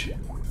fish.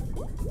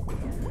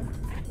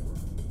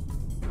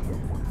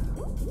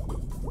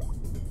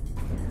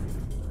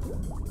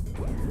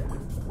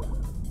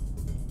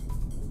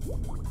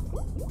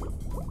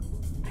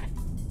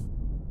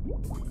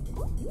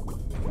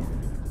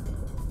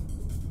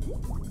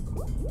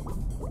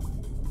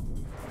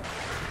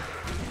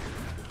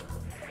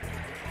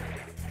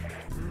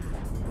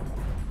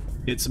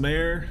 Get some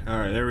air.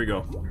 Alright, there we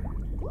go.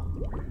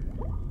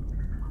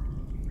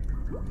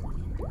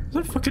 Is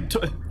that fucking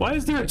why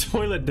is there a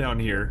toilet down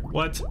here?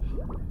 What?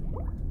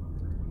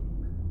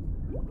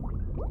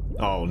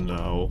 Oh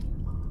no.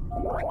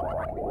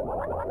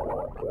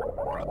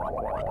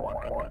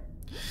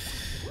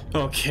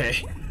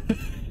 Okay.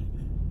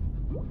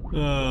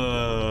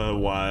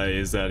 Why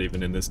is that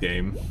even in this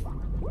game?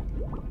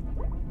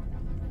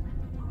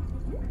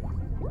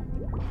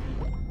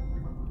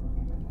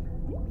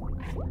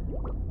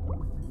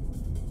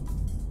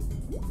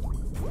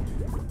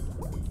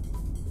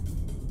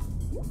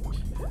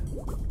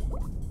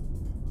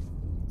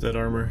 Is that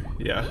armor?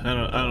 Yeah,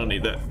 I don't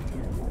need that.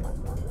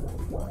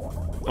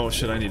 Oh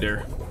shit, I need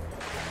air.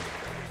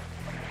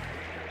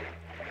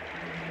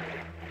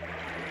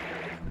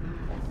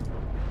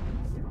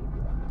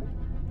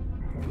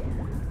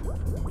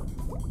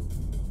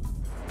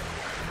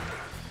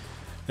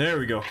 There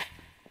we go.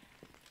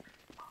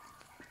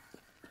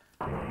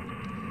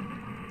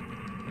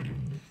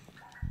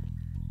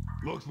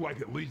 Looks like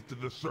it leads to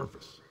the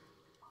surface.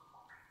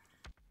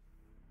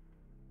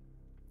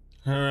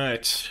 All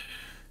right.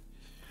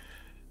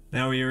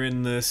 Now we are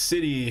in the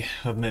city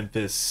of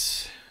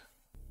Memphis.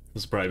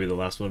 This will probably be the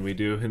last one we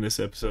do in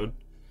this episode.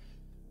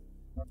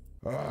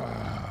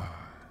 Ah,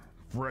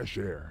 fresh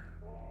air.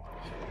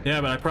 Yeah,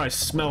 but I probably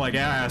smell like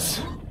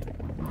ass,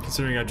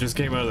 considering I just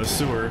came out of the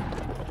sewer.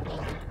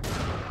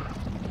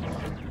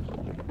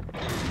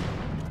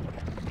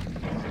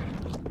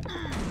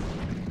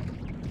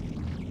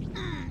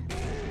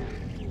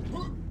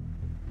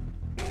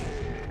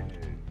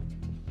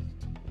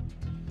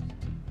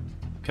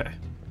 Okay.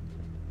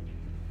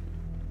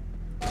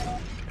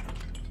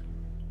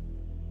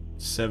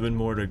 7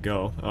 more to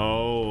go.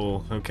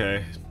 Oh,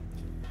 okay.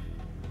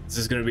 This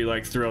is gonna be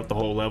like throughout the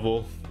whole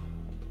level.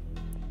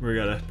 We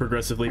gotta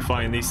progressively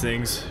find these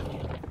things.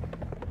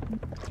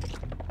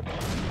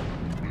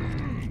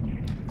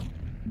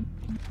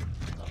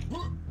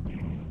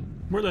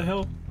 Where the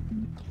hell?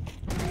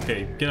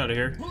 Okay, get out of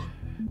here.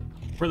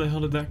 Where the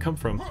hell did that come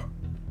from?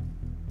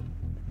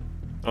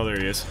 Oh, there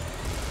he is.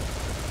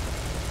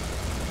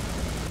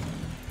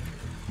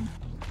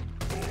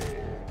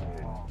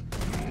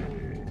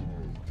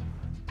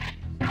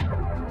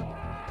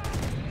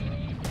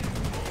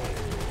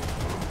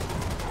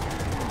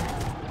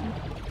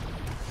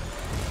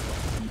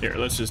 Here,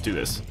 let's just do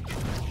this.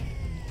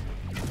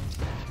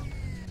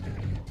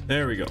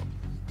 There we go.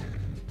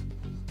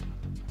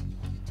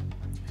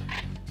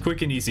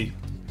 Quick and easy.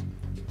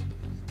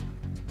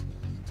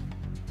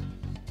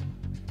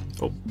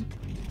 Oh.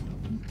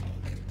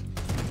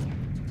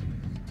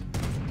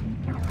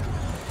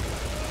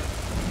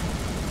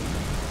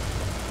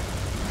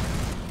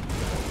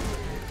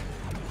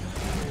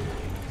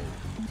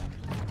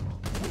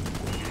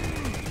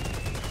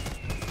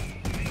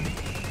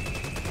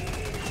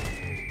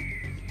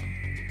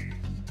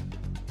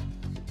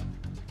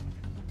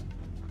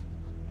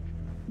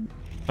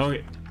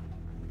 Okay.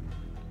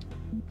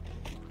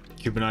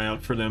 Keep an eye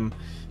out for them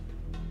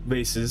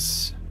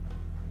vases.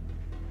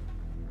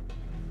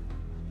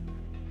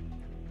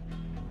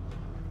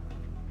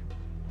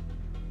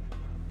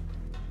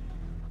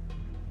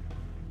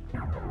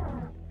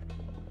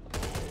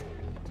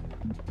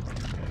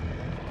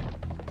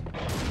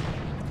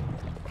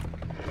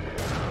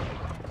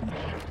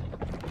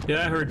 Yeah,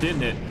 that hurt,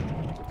 didn't it?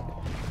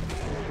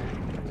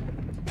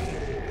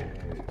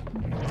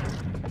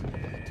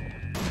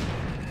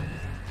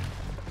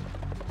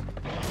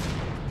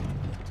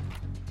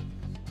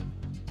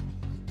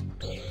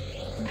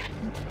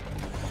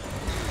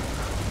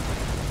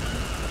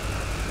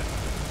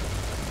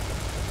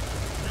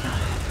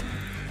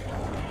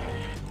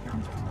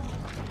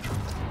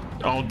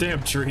 Oh,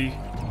 damn tree.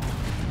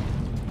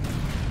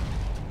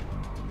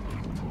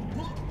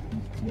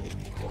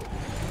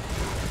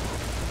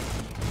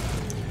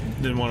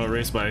 Didn't want to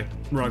erase my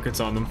rockets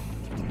on them.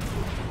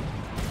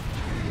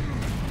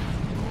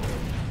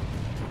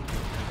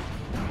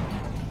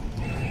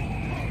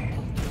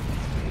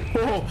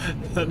 Oh,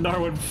 that Nar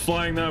went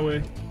flying that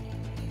way.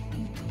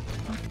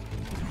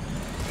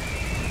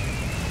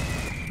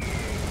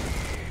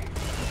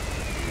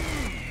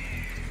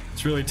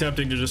 It's really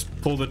tempting to just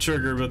pull the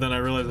trigger, but then I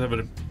realize I have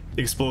an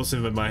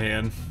explosive in my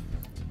hand.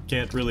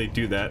 Can't really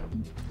do that.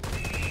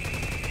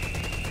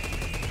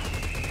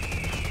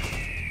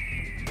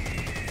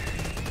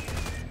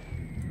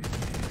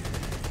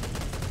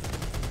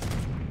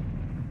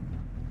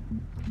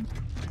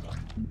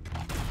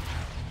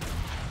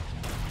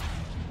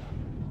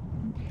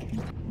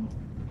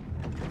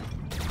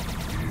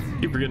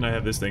 Keep forgetting I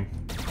have this thing.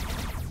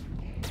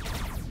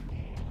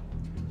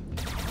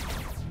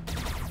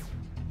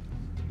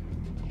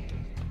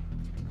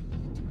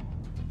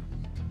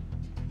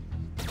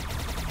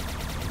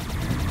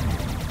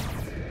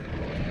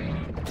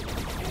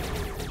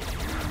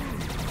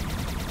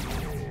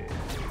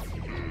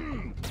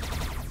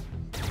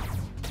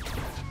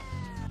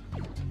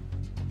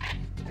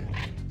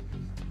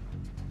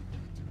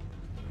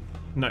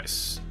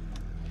 Nice.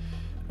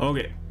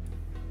 Okay.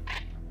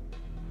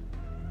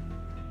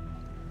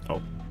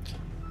 Oh.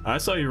 I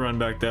saw you run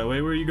back that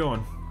way. Where are you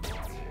going?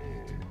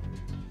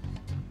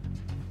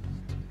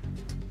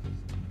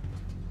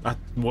 I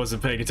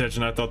wasn't paying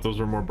attention. I thought those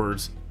were more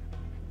birds.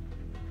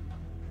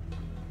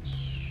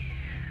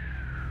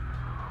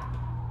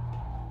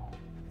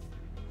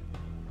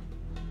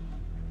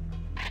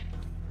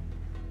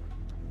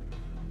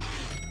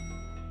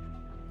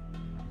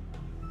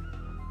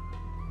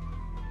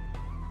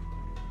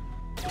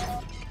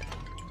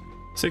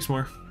 Six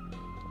more.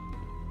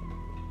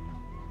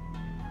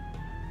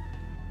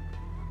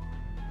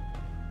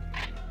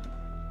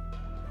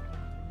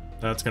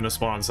 That's gonna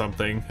spawn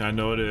something. I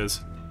know it is.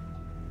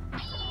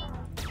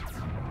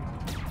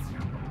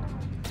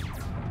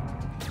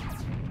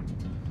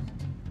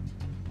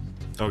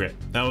 Okay,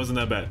 that wasn't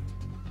that bad.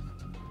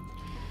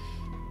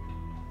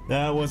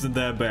 That wasn't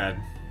that bad.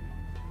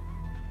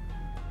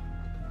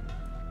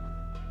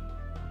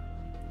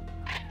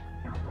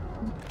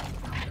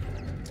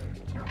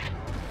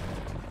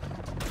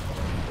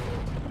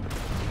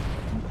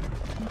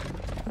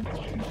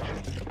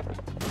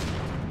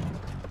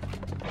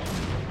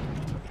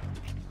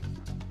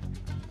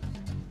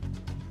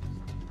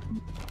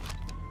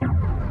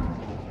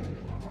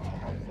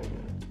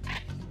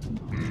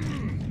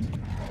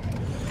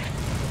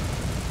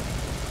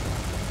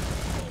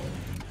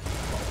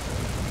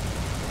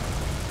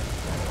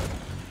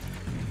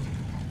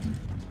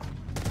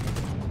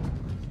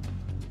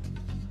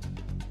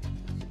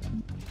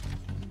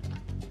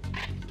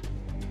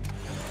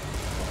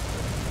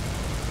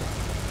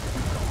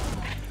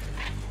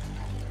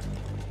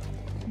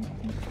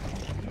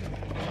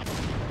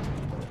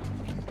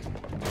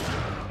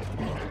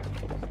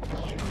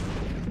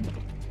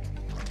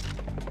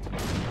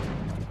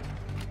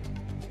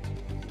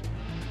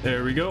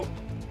 There we go.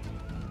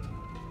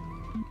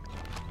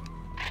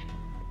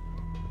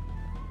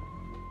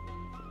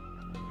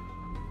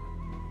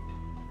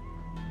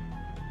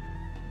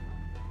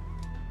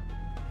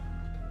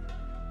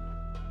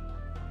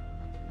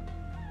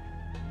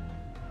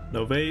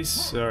 No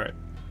vase. All right.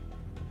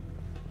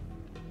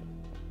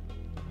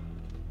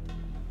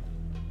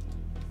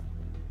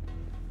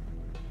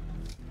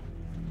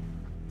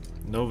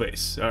 No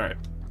vase. All right.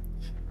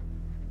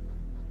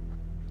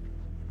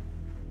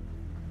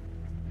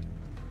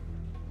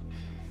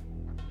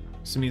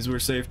 This means we're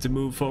safe to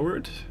move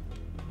forward.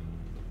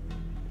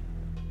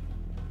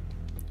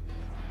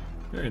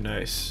 Very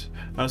nice.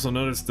 I also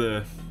noticed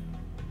the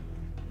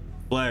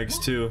flags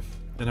too,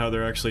 and how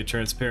they're actually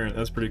transparent.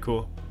 That's pretty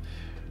cool.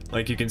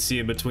 Like you can see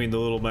in between the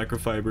little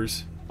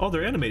microfibers. Oh,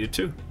 they're animated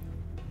too.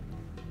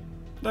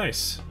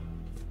 Nice.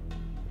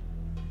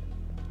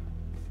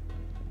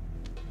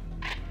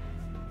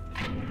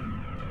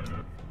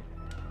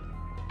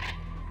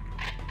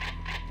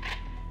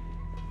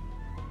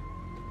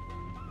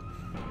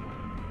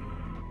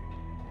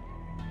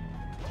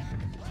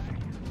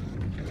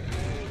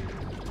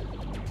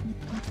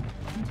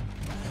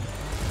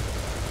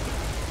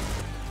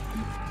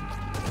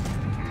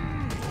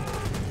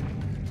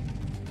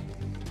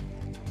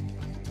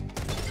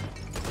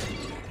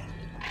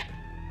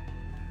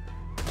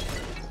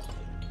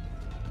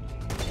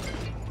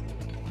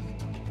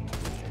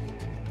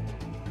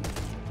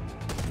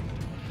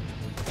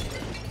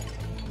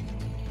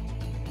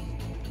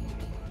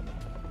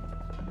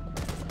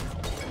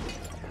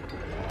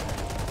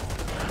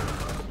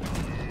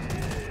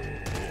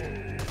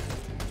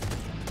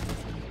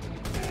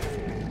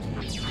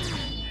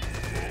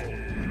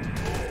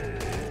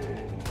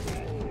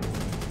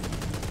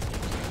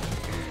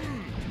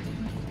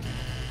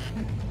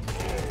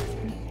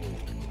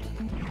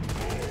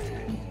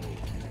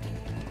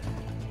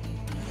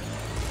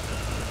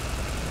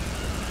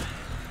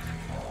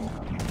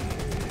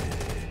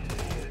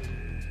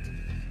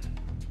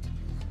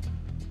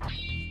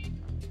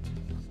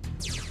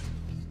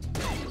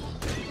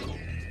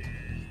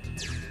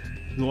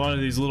 A lot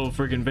of these little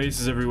freaking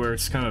vases everywhere.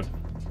 It's kind of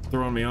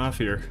throwing me off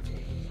here.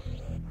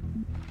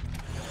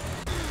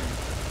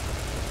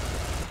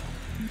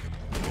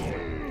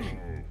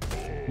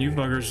 You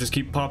buggers just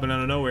keep popping out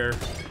of nowhere.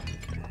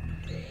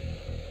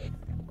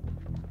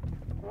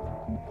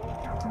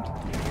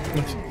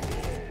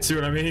 See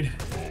what I mean?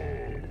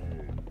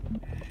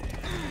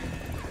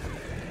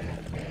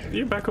 Are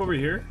you back over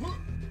here?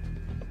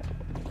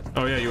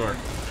 Oh yeah, you are.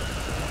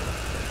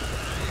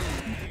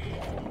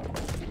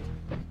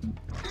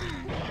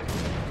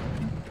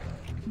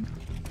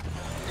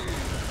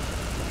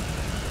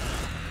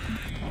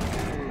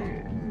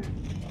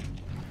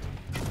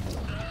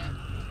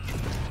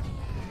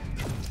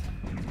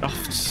 Oh,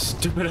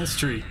 stupid ass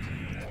tree.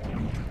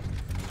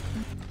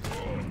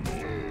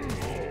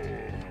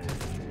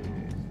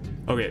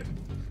 Okay.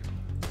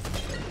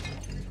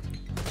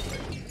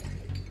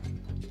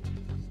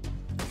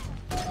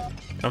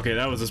 Okay,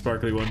 that was a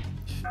sparkly one.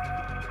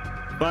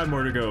 5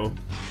 more to go.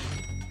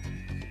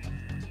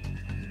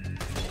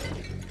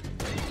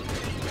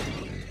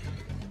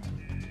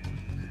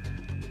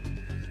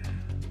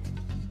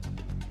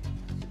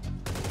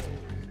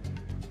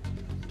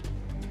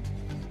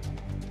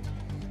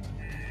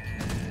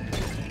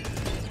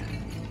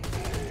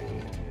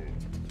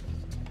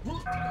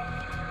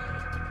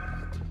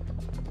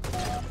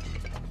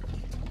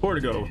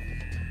 Portico.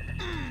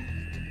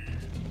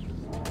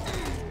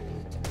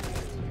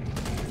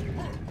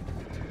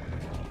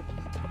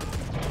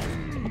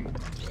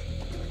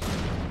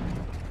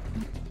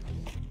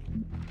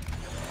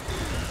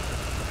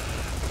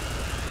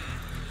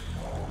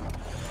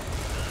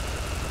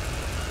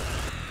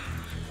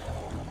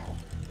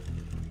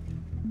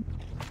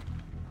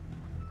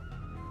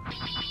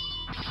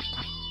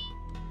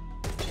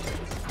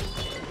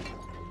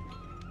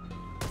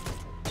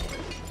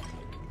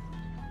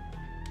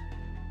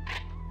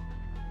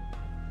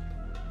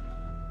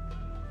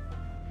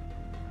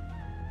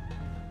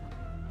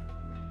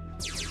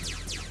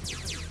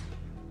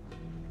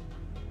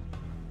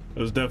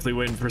 I was definitely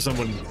waiting for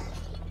something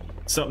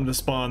to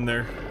spawn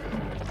there.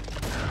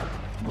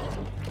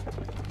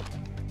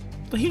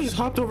 He just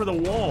hopped over the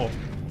wall.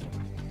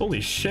 Holy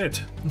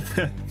shit.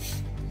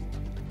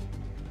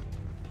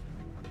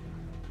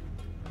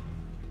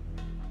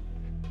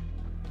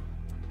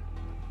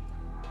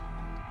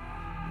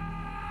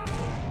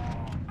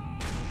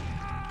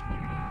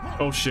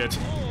 Oh shit.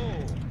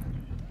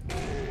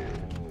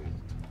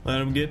 Let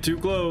him get too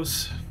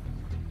close.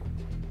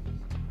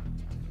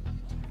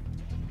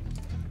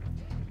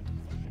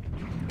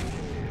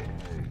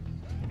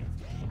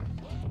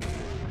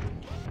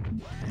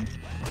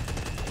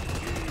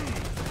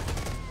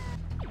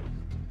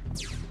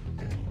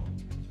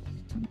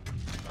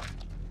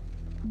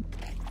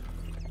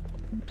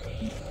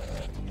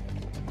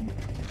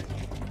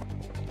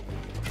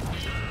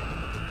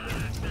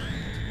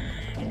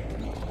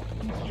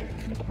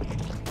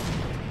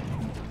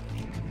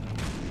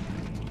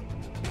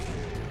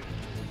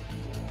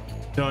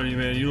 Telling you,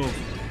 man, you little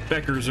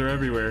feckers are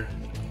everywhere.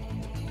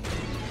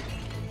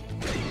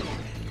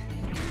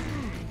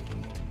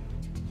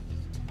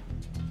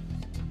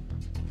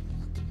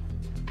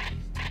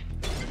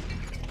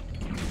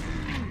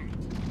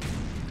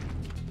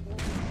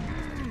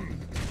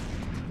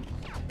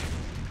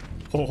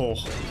 Oh,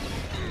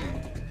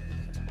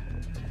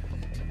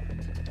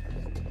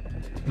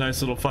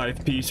 nice little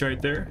 5-piece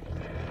right there.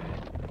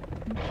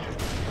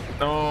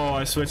 Oh,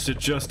 I switched it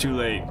just too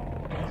late.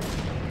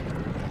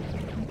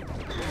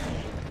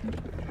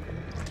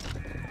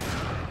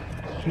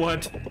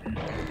 What?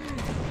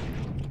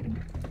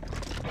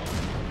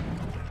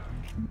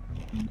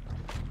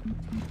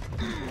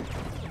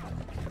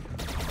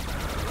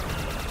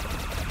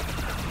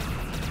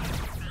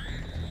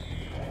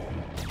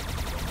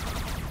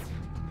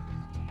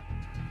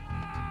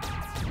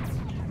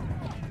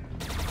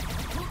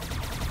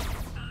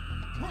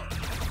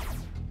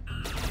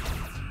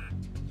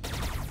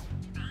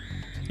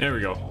 There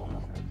we go.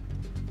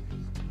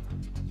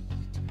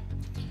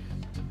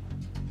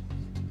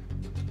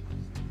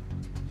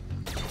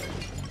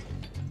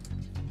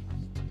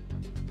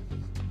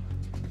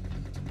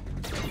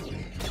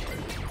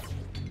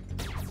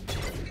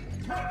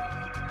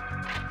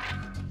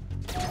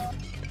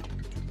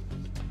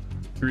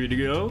 Ready to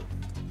go?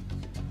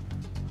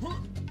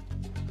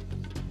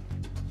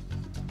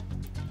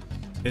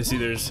 And see,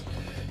 there's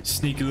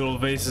sneaky little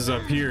vases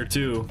up here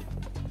too.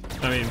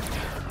 I mean,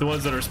 the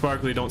ones that are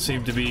sparkly don't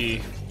seem to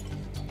be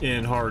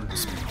in hard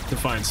to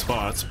find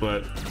spots,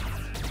 but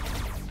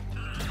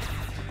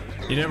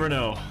you never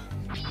know.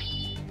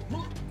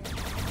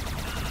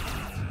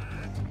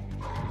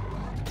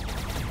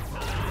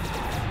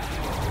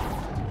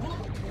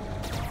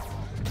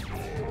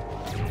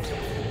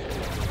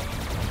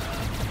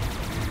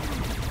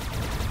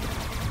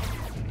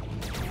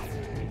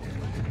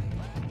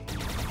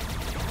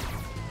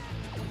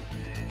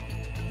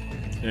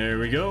 There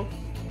we go.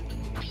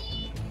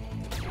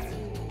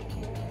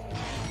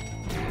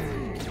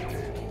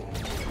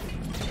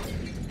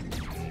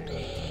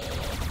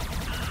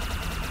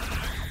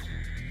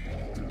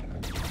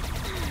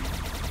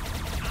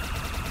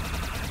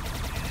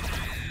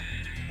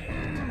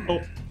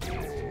 Oh.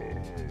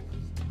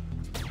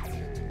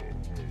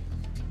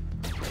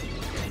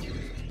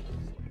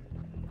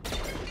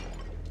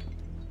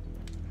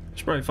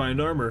 Should probably find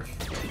armor.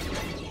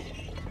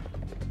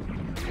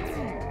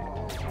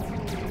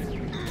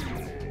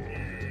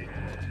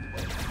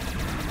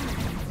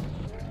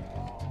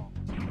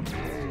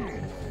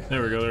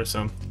 There we go, there's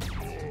some.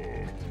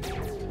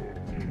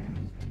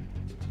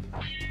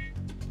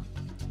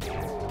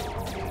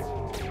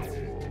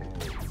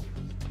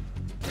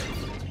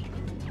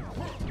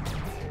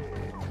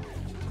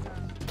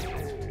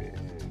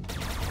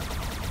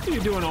 What are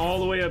you doing all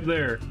the way up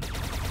there?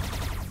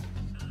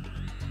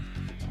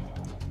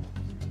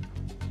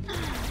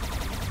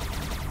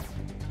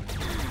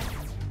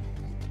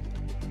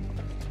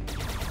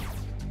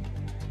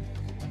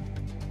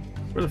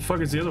 Where the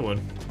fuck is the other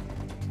one?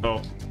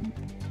 Oh.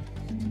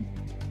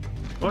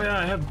 Oh yeah,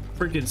 I have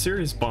freaking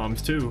serious bombs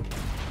too.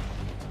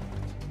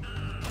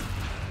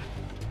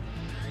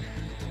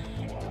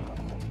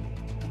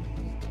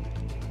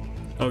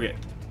 Okay.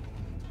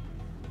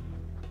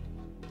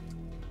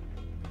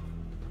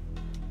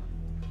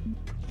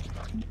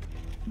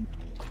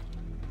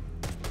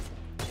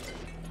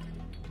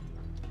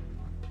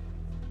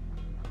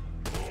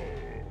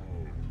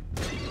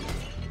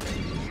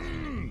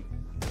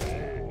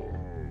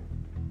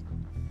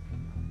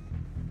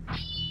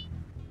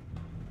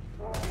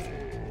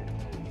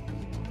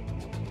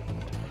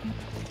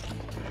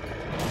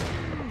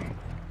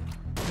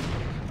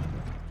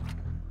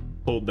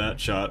 Hold that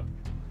shot.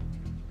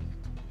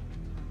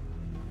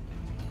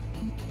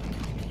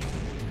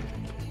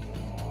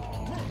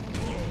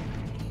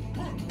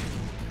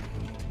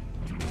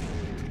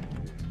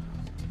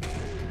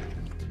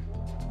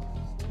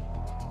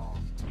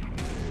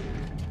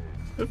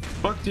 Where the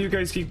fuck do you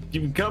guys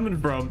keep coming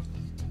from?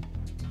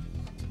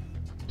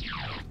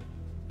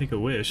 Make a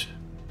wish.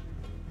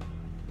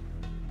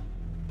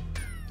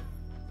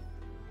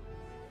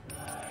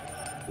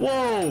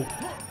 Whoa!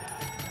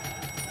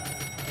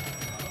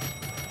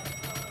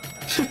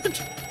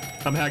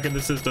 I'm hacking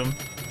the system.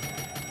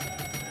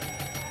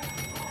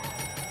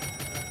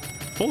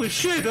 Holy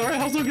shit! Alright,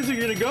 how long is it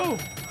gonna go?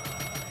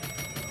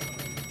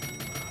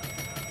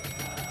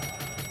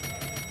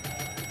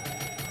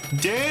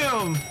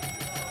 Damn!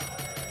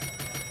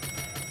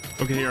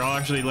 Okay, here, I'll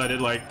actually let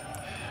it, like...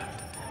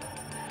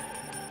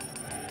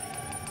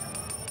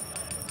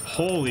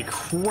 Holy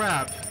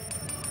crap!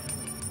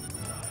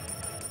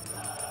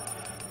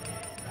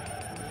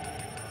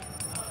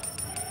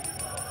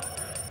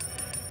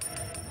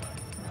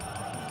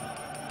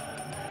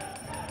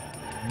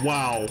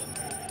 Wow.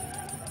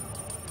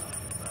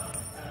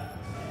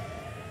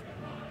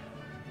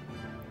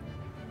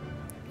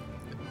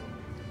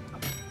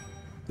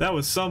 That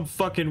was some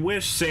fucking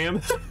wish,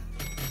 Sam.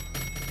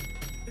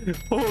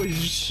 Holy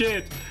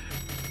shit.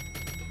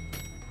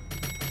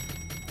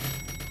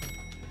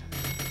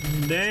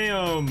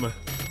 Damn.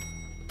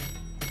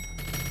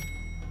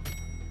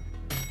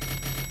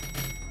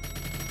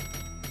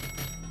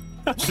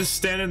 I was just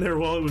standing there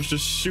while it was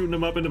just shooting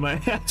them up into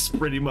my ass,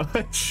 pretty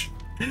much.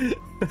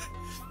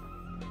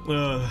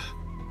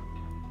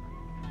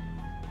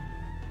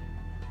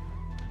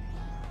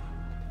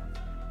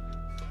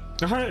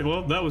 Alright,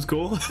 well, that was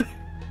cool.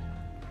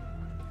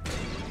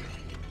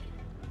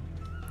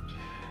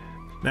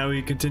 Now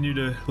we continue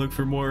to look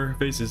for more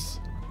faces.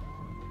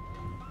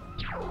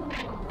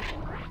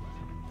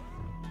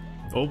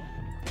 Oh.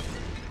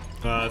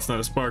 It's not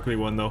a sparkly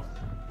one, though.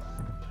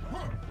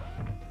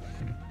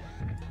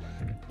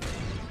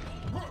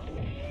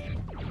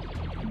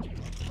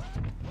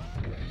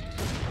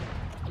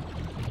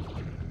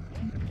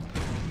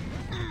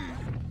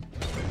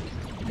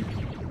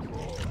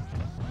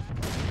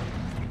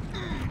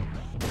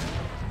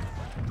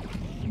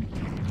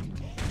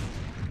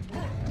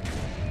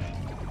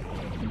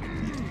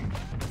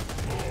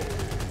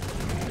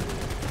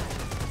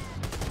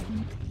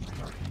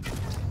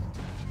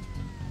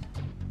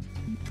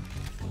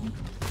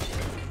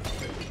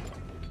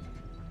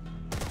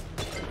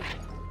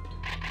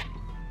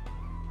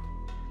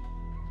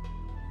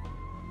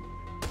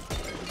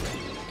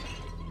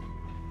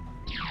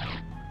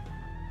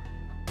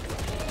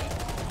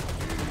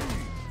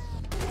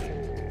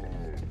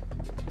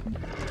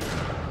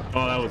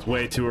 Oh, that was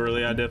way too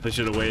early. I definitely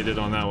should have waited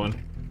on that one.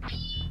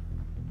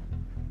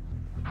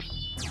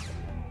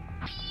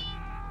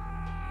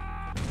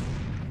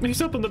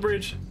 He's up on the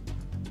bridge.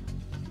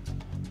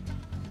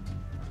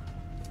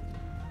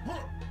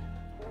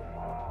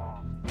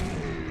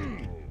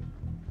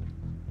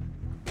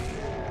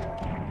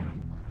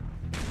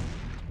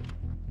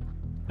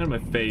 Out of my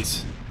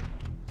face.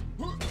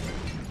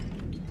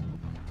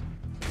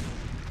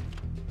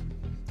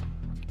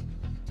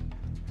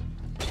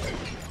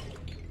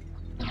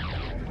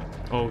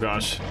 Oh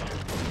gosh.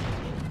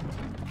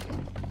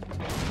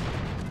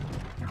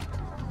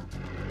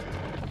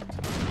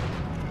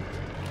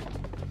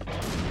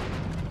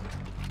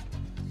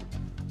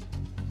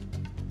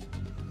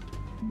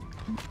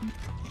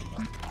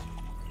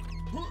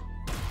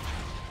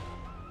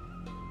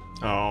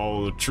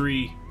 Oh, the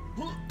tree.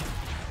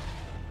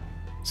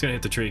 It's gonna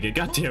hit the tree again.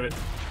 God damn it.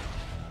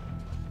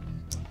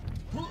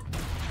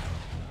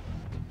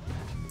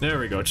 There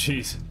we go.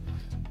 Jeez.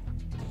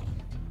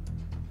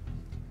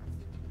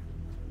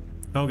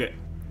 Okay.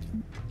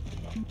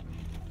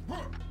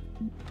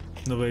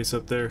 No vase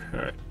up there.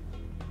 Alright.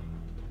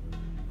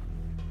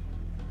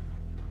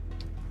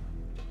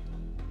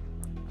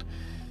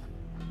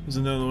 There's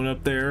another one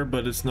up there,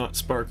 but it's not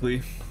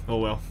sparkly. Oh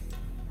well.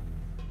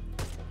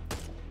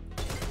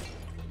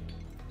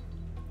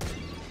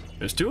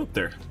 There's two up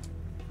there.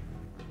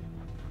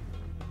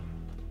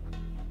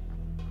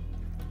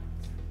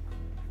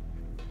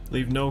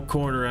 Leave no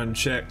corner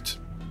unchecked.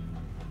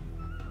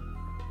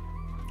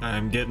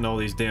 I'm getting all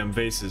these damn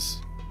vases.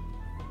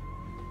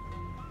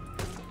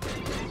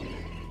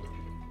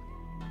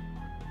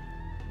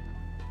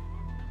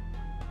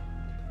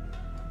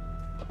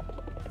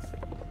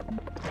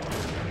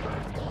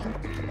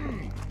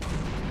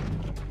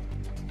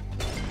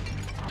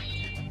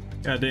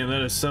 God damn,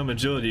 that is some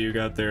agility you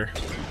got there.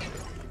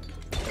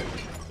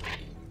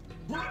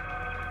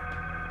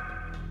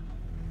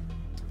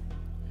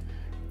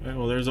 Alright,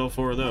 well, there's all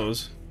four of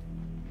those.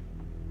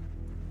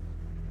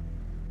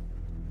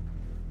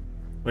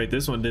 Wait,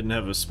 this one didn't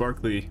have a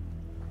sparkly...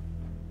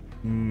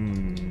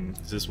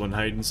 Is this one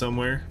hiding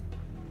somewhere?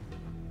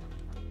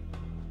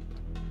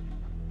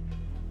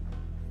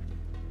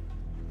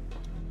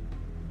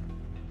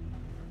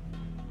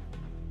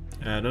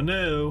 I don't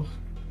know.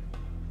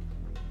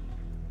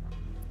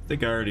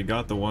 think I already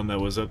got the one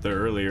that was up there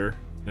earlier.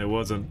 It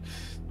wasn't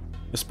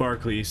a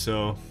sparkly,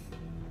 so...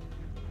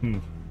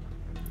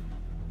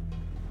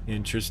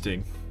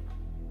 Interesting.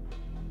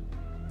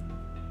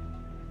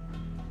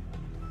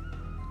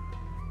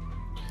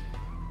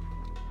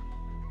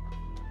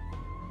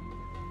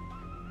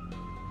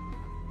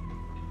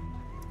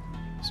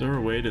 Is there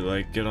a way to,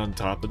 like, get on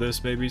top of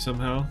this maybe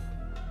somehow?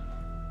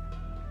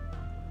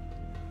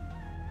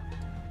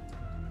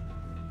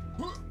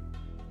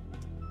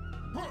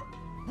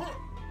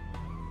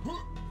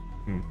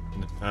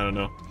 I don't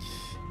know.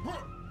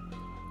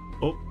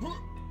 Oh,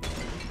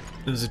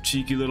 there's a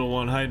cheeky little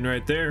one hiding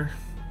right there.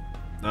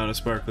 Not a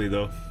sparkly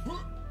though.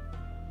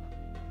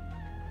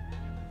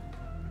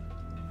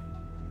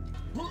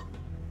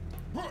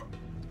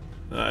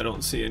 I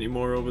don't see any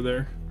more over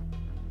there.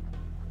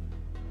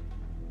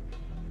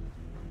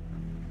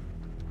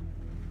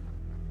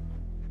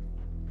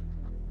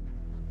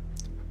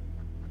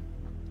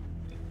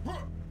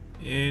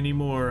 Any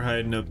more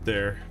hiding up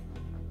there?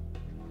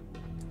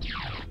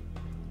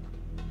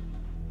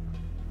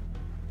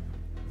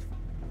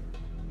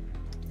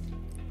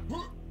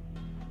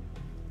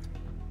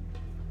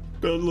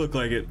 Doesn't look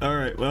like it.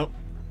 Alright, well.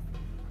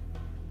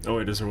 Oh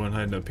wait, is there one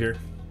hiding up here?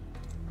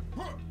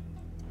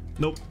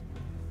 Nope.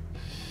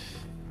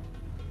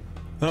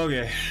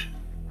 Okay.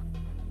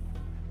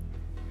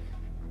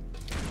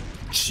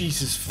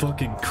 Jesus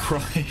fucking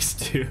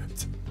Christ,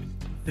 dude.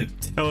 I'm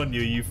telling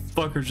you, you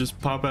fuckers just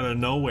pop out of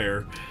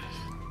nowhere.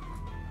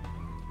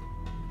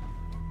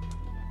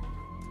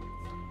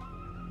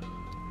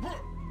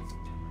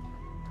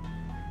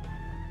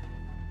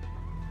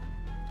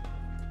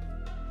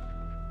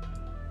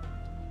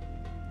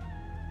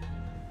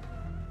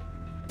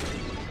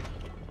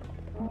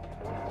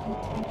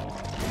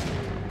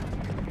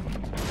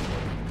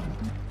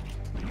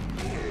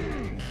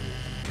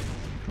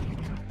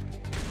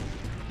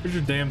 Where's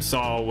your damn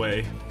saw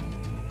away?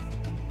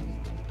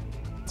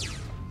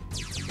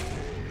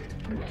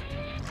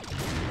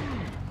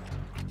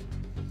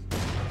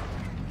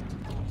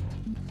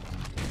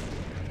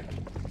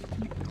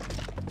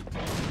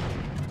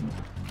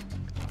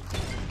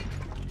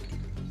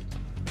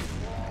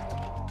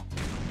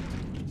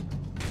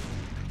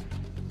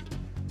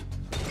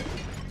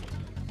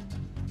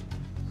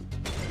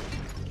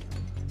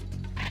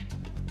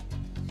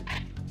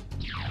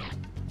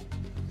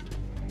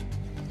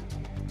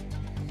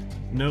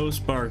 No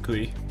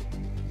sparkly.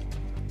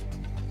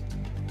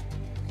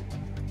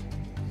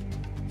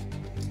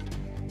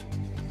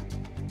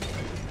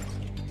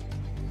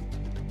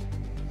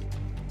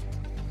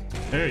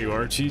 There you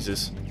are,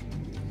 Jesus.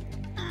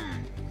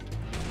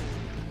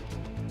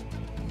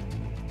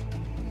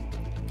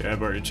 Okay,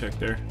 I've already checked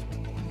there.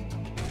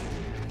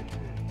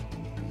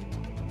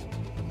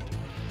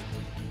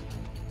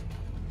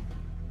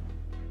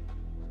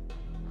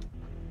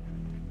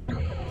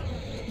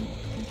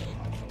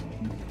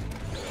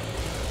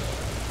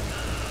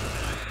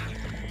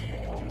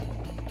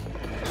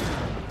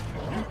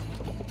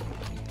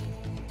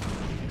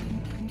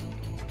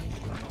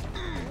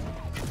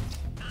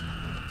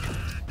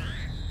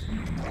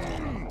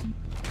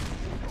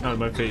 Out of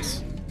my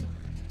face.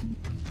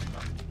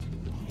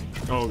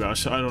 Oh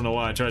gosh, I don't know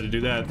why I tried to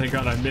do that. Thank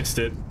God I missed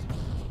it.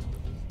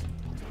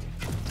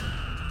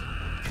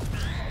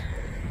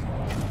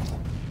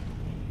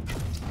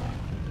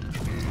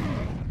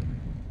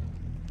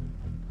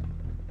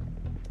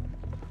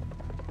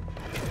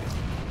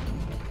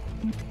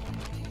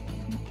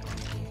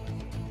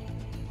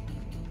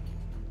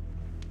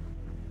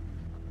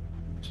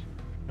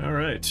 All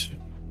right.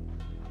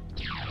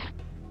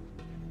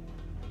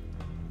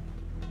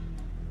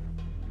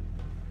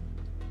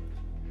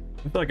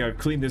 I feel like I've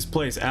cleaned this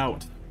place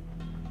out.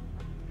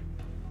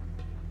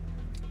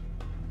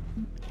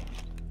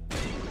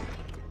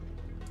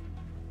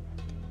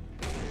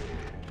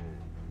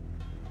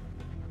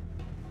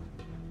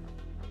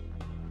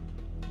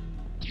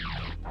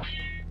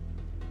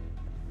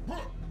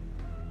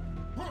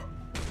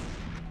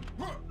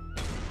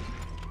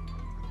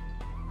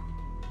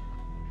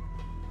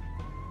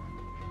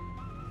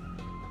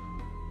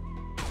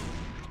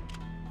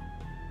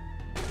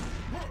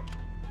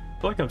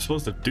 I feel like I'm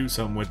supposed to do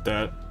something with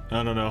that.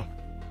 I don't know.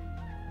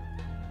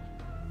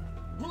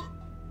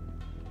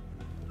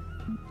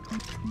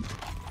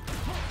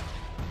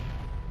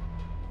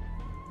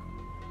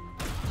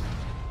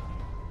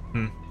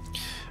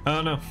 I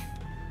don't know.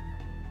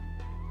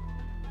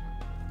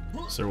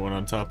 Is there one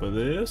on top of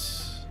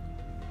this?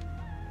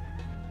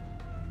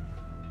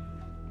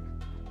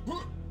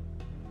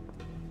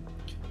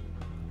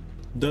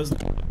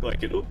 Doesn't look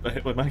like it. Oh, I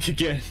hit my mic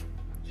again.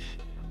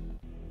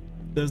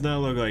 Does not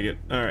look like it.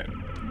 All right.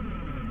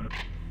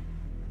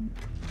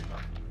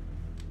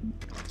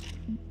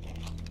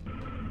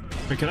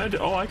 Wait, can I?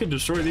 Oh, I can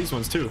destroy these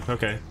ones too.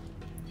 Okay.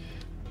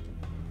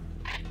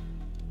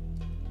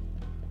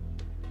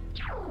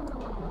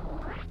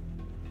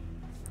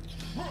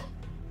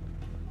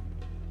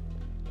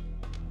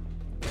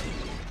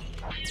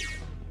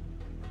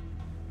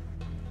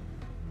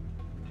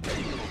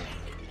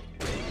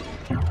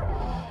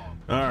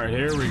 All right,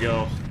 here we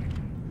go.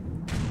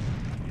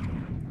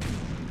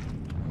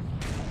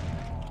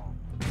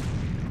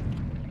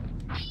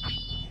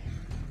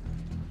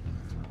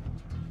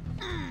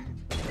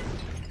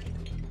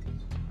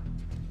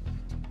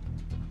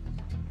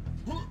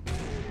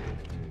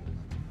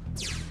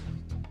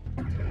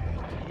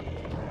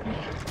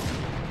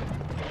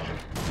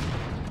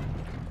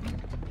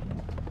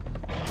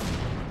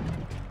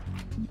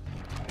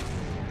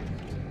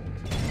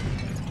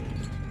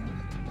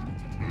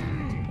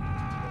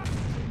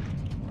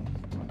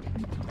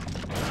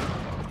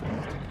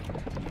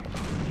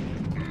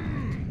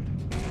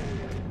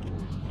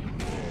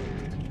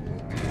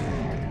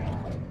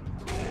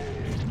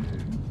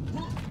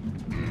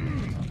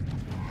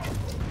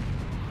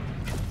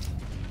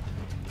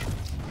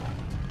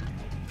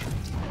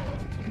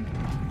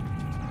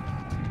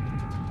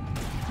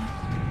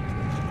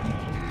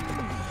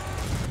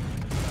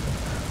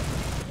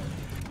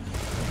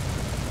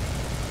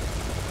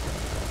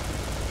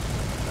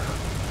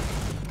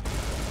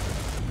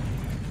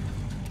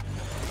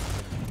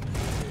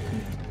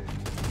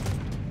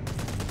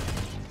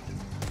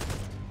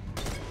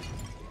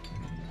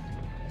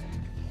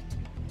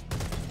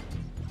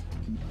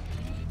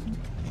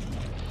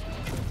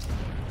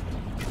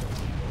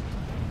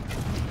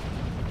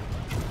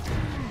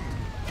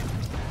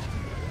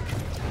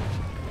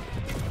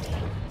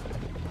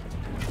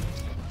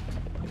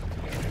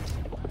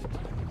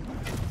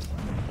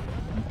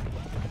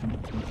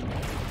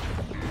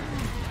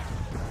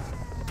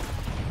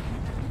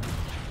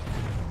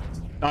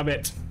 Stop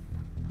it.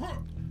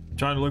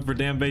 Trying to look for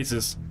damn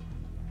vases.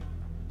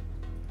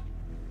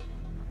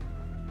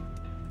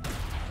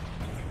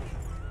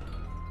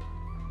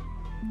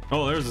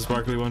 Oh, there's a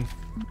sparkly one.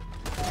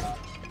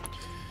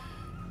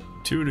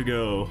 2 to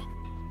go.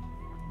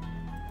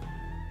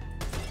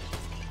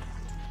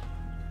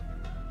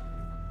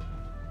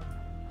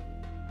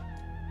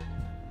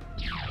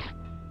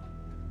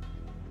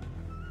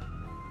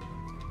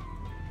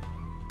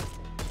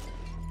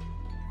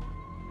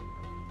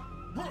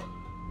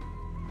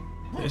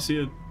 I see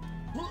it.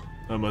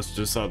 I must have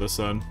just saw the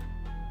sun.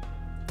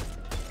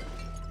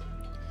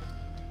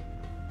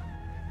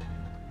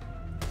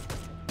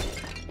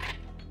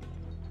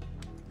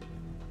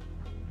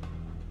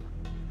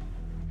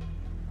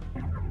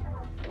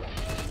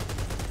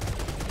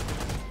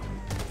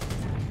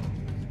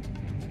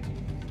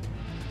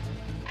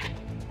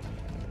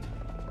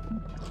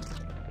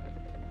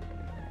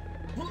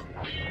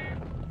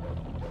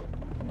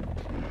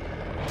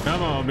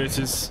 Come on,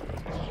 bitches.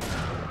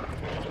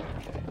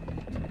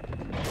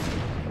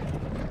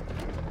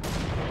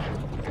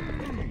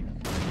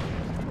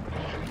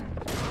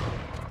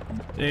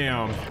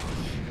 Damn.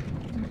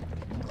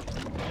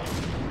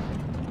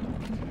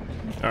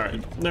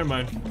 Alright, never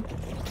mind.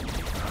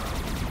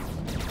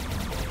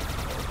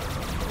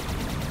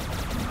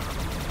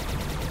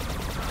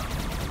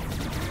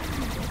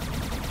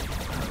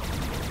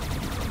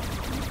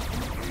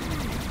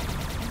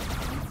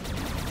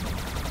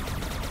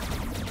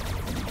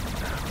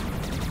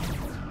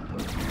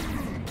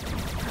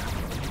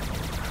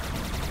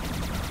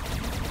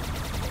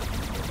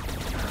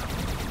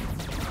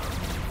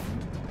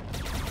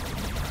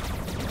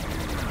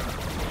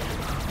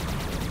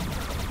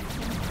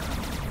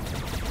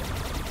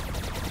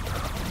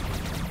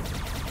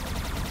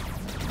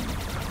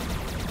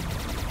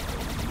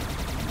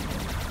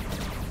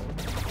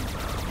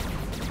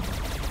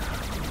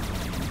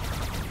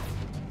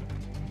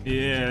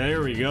 Yeah,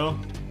 there we go.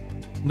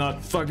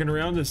 Not fucking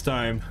around this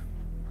time.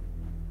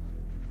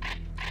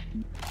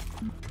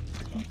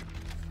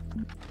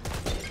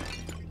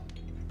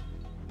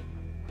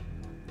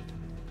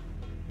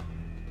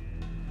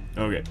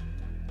 Okay.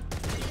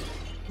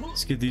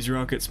 Let's get these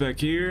rockets back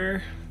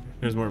here.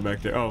 There's more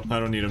back there. Oh, I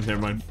don't need them.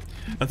 Never mind.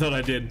 I thought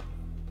I did.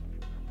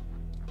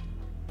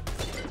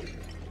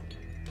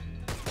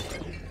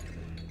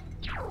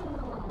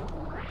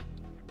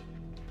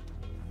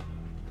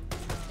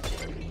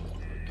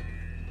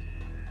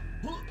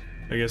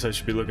 I guess I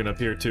should be looking up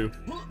here too.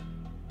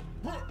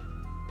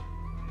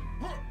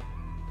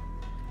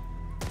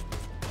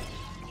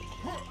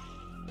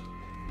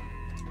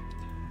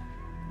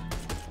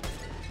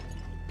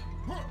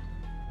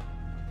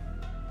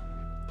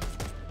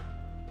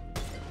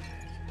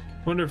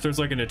 Wonder if there's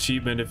like an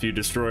achievement if you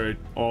destroy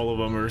all of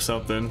them or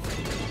something.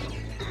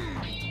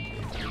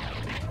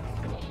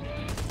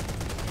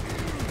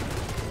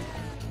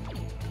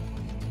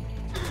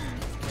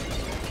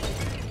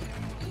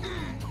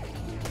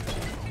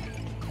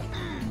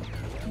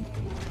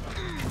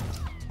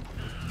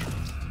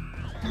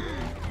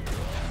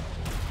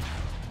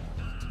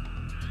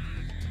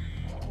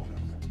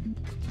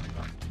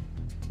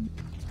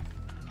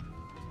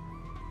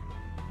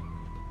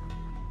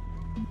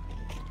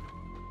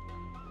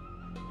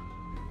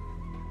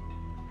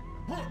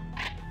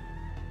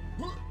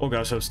 Oh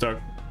gosh, I'm stuck.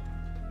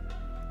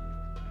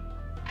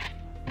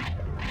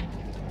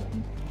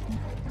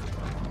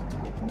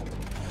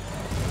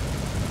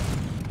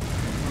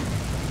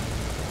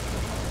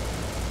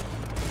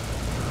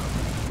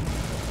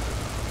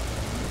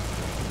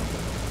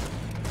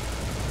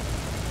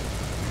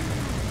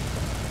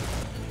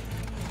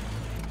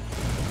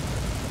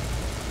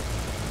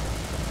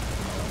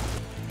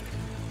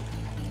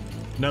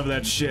 Enough of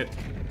that shit.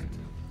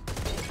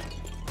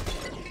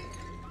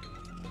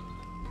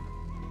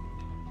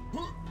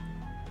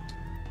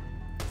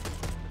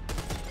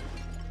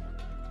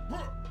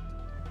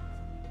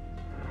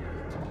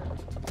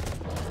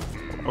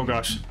 Oh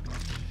gosh.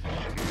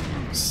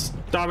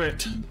 Stop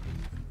it.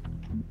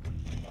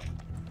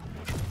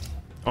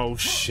 Oh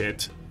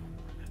shit.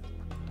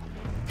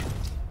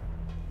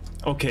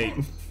 Okay.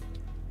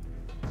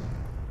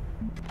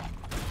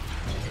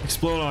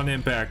 Explode on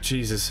impact,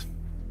 Jesus.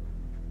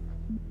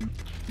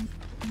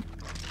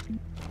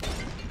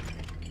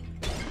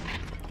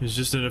 It's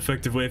just an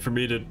effective way for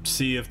me to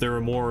see if there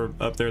were more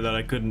up there that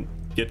I couldn't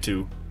get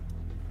to.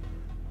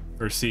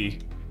 Or see.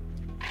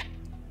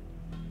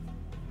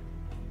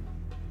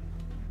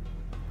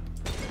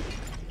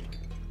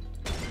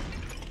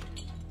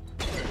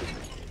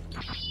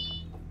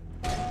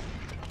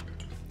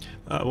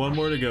 One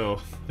more to go.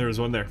 There was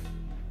one there.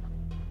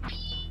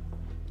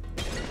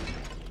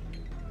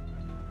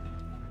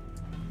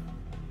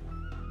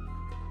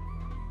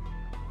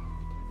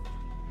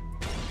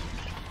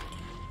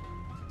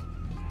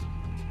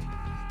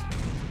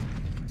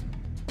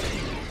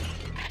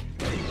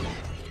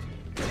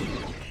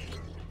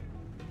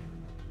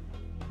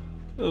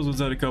 Those ones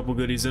had a couple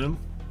goodies in them.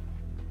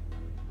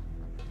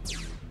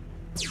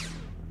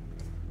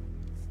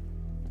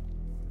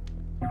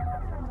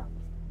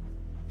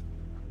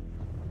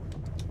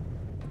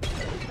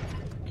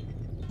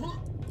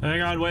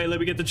 Hang on, wait, let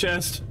me get the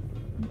chest.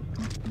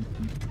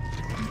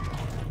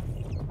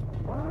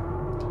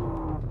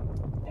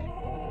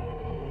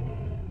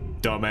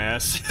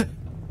 Dumbass.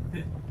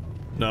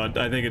 No,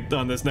 I think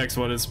on this next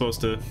one it's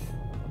supposed to...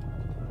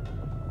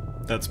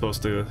 That's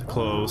supposed to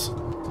close.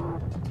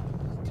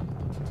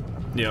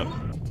 Yep.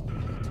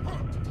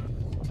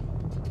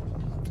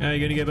 How you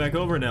gonna get back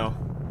over now?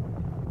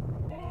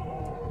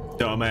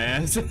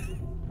 Dumbass.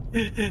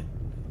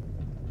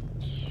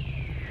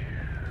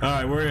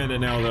 Alright, we're in it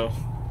now though.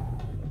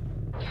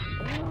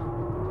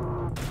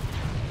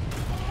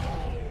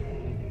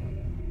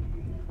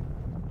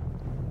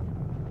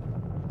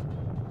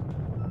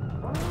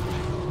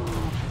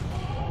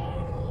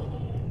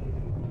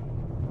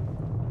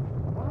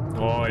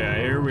 Oh yeah,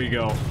 here we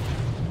go.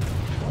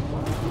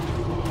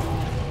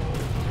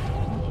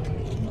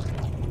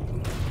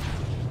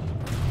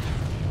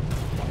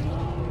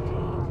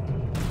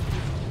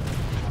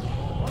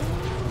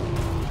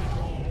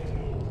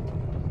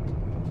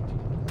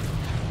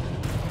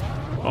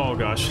 Oh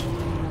gosh.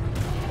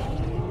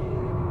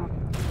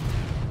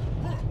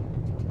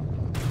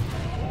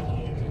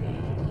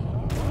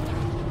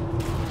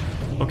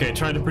 Okay,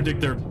 trying to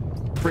predict their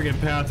friggin'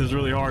 path is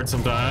really hard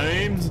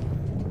sometimes.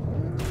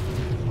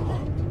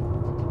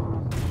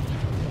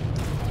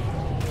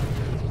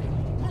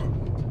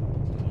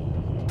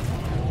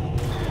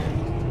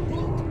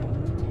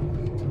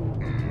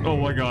 Oh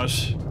my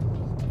gosh.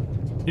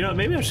 You know,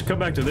 maybe I should come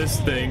back to this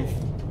thing.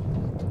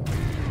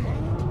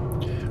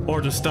 Or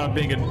just stop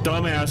being a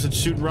dumbass and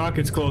shooting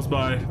rockets close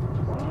by.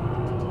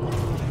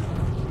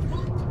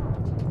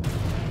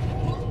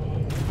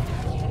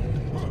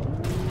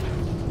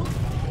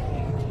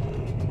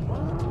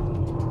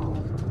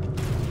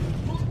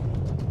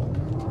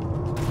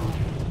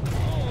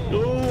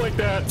 Oh, like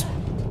that.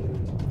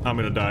 I'm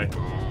gonna die.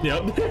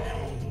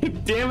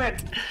 Yep. Damn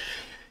it.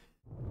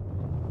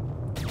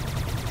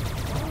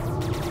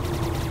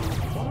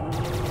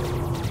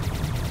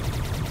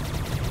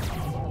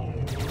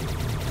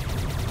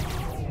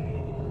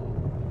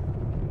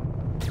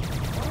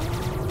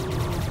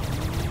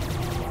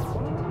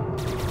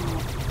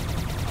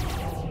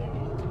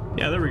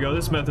 Yeah, there we go.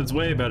 This method's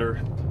way better.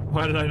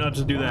 Why did I not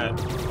just do that?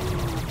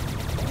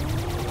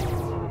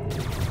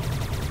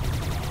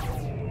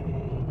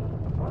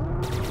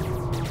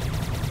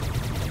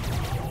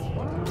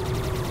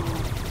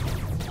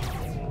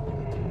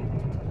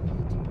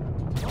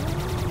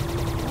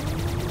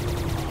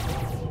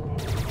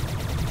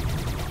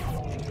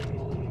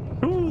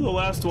 Ooh, the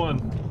last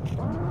one.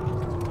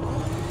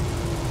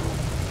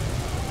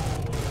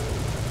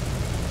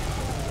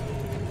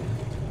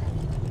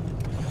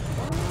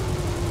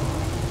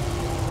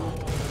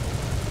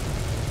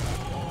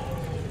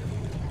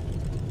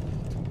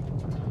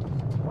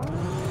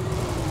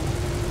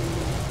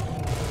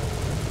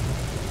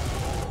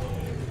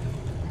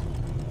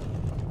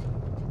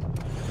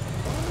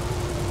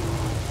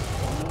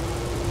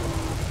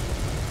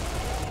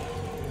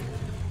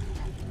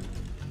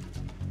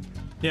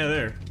 Yeah,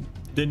 there.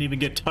 Didn't even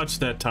get touched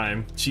that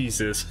time.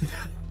 Jesus.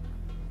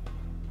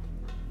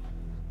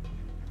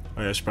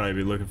 Oh yeah, I should probably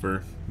be looking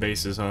for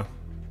bases, huh?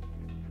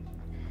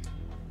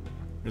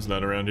 There's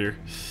none around here.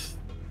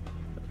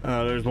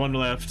 There's one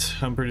left,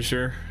 I'm pretty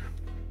sure.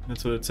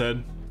 That's what it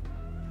said.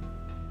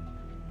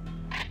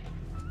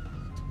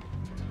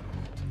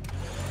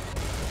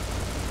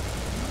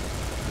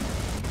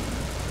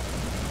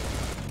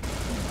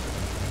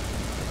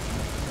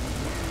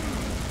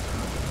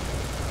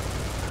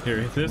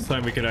 Here, this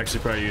time we could actually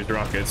probably use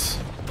rockets.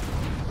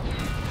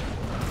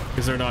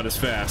 Because they're not as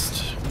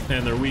fast.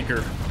 And they're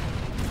weaker.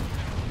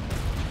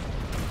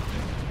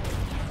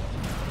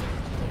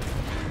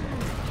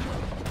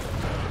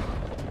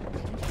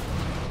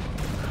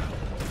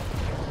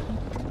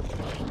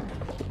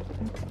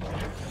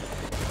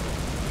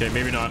 Okay,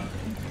 maybe not.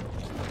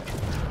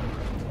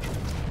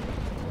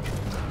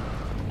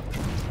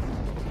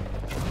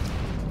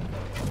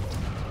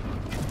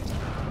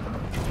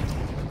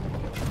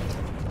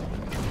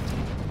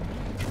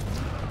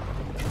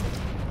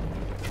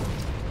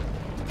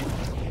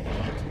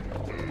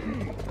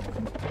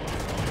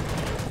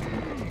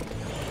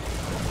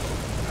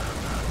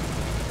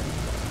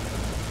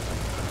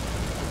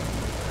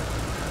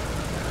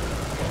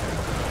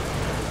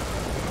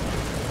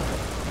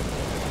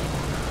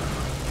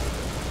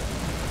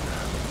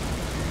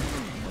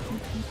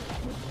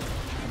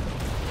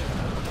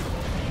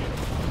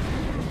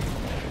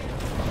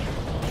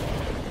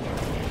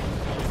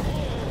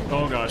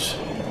 Oh gosh.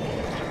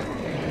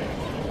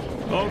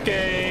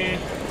 Okay.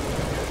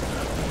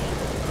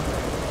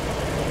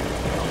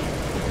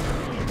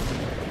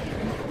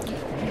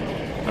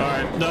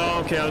 Alright, no,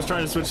 okay, I was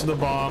trying to switch to the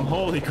bomb.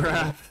 Holy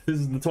crap.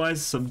 This is the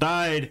twice I've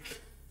died.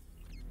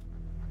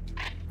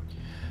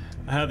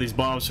 I have these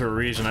bombs for a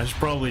reason. I should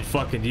probably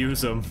fucking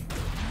use them.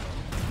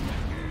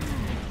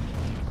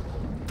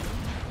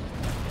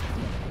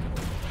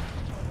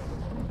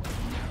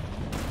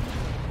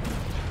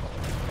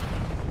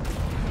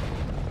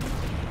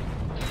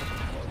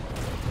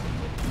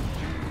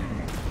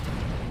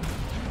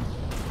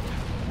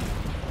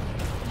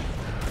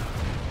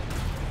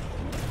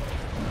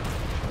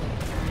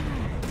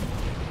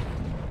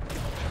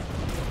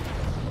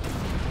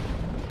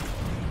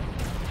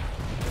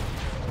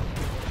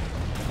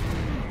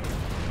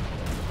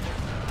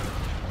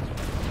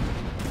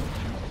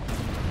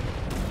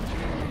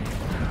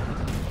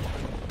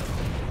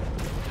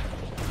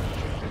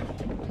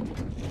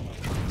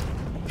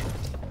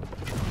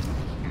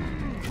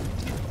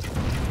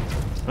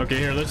 Okay,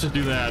 here, let's just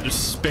do that.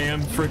 Just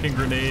spam freaking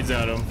grenades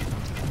at him.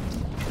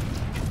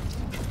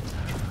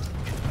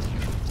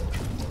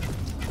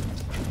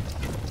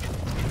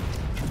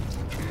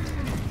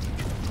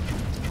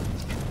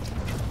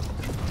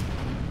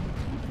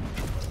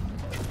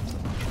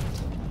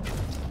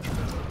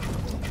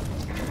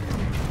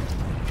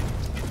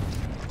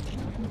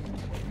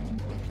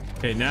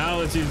 Okay, now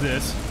let's use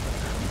this.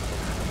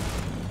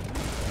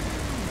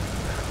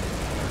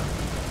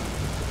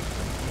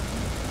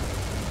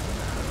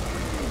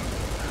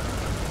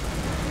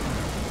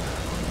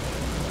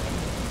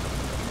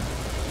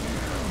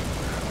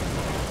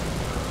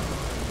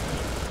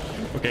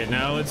 Okay,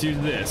 now let's use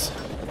this.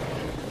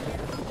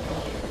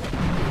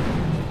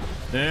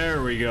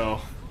 There we go.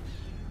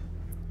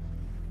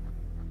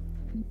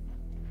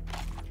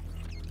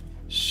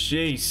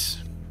 Jeez.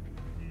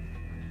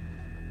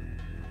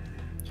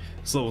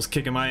 This level's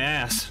kicking my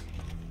ass.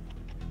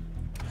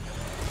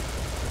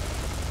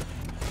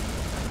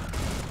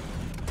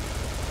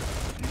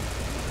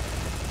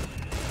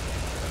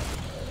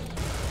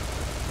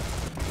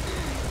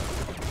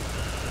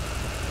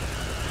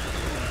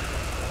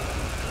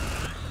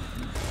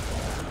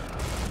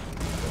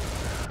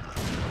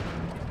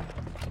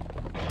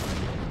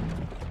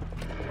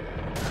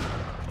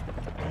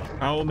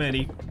 How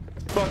many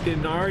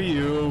fucking are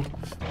you?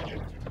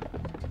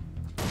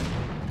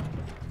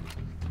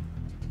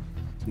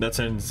 That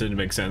sentence didn't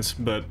make sense,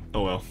 but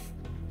oh well.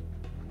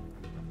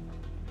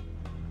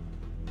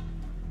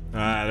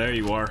 Ah, there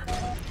you are.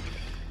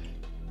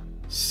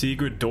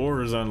 Secret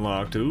doors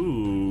unlocked.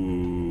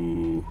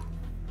 Ooh.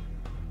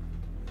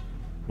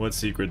 What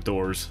secret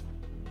doors?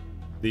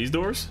 These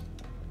doors?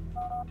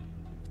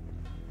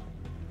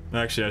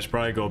 Actually, I should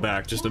probably go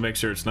back just to make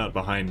sure it's not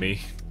behind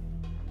me.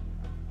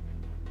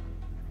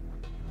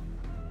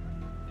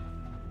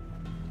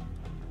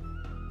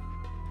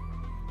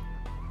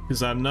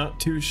 Because I'm not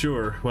too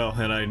sure. Well,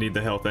 and I need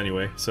the health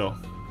anyway, so.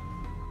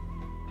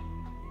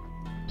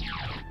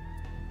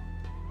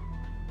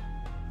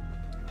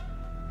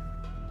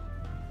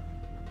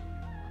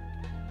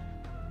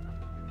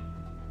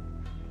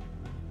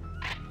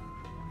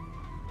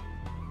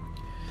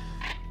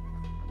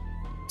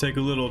 Take a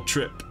little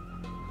trip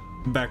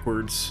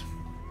backwards.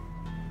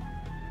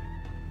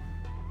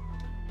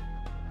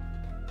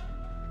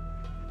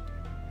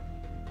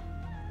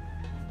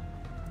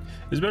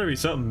 There's better be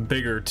something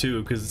bigger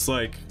too, because it's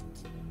like,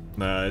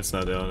 nah, it's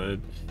not down it.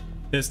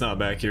 It's not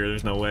back here.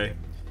 There's no way.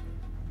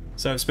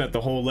 So I've spent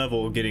the whole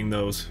level getting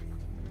those.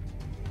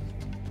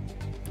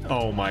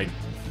 Oh my!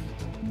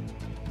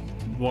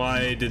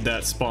 Why did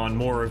that spawn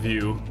more of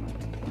you?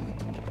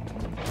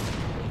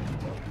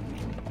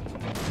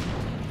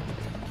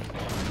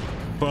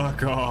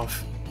 Fuck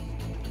off.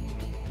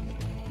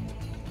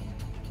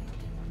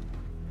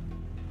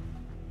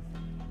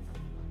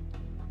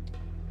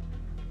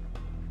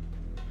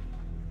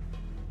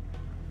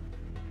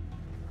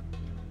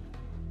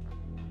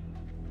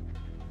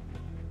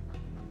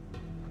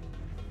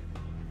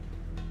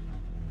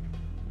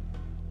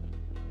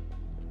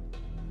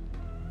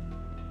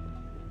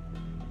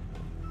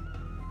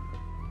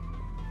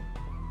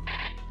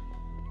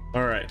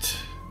 All right.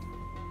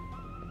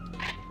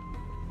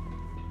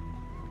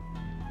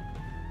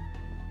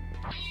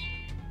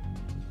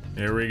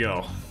 Here we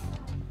go.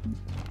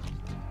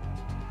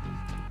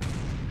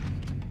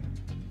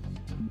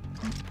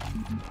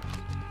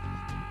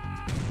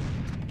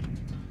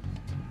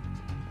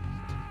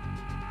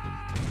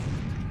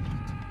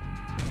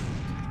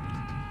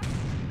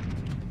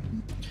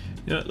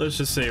 Yeah, let's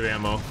just save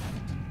ammo.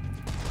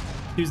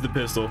 Use the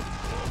pistol.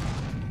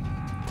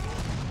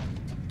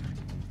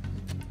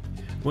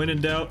 When in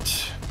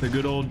doubt, the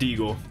good old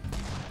deagle.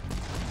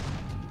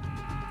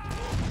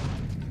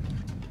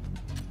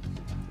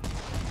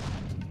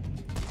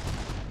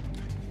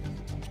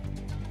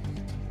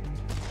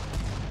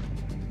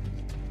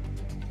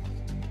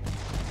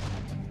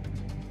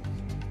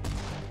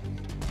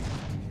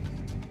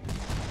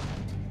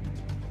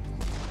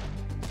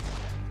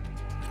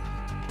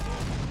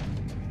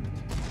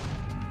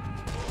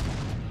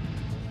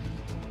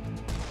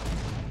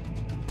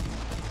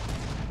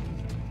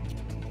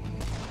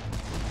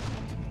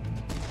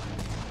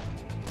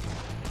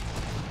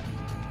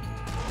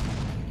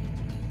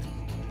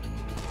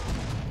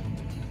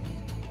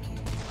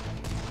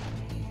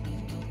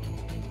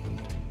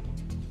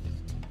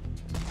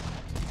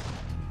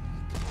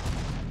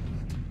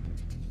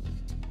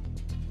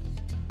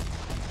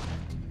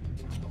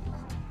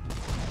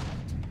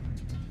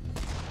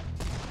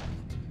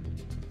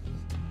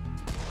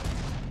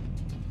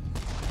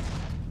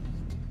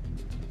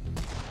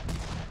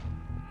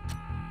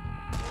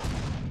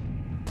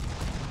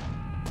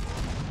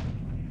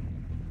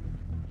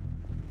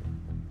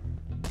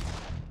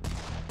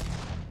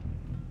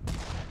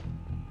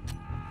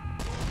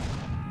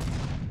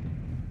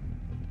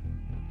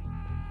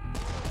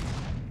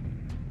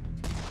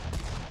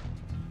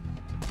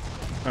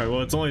 Alright,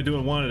 well, it's only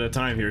doing one at a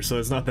time here, so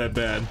it's not that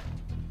bad.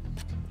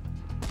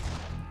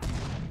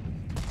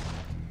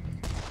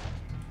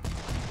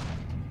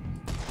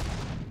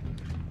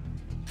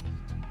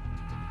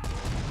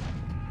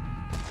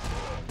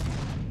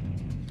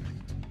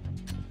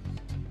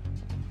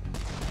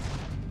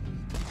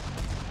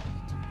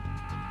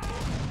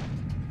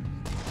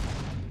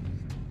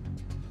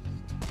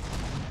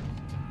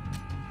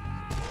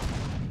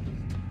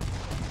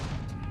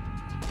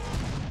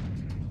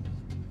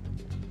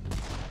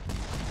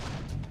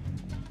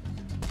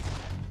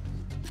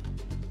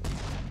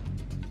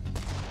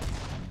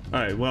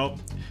 Alright, well,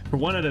 for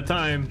one at a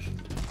time,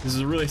 this is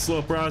a really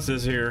slow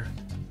process here.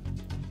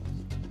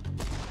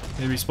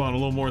 Maybe spawn a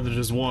little more than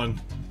just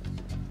one.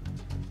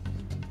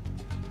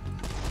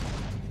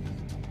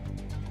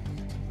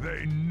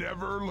 They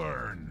never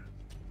learn.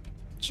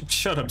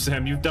 Shut up,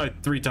 Sam. You've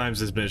died 3 times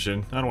this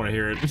mission. I don't want to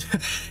hear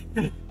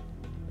it.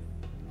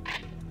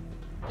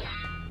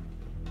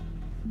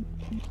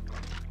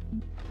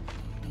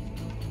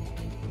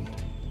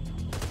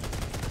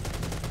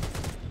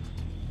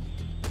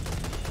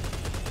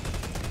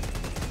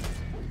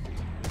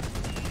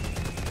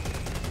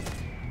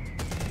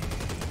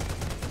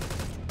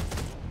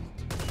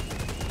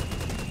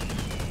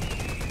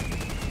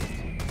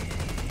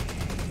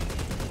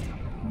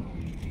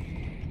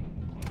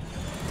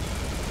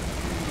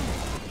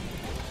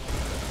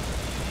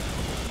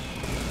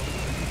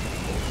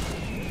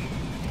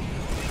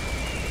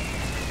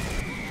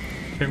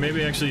 Okay,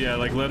 maybe actually, yeah,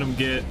 like let him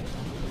get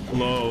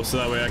low so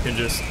that way I can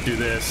just do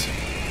this.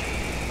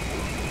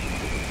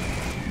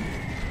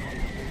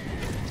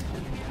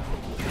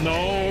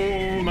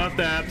 No, not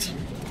that.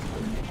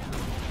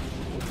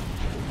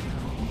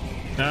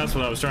 That's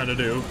what I was trying to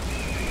do.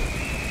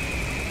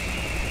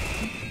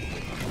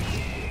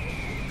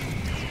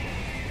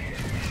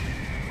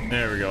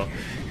 There we go.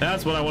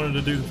 That's what I wanted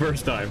to do the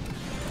first time.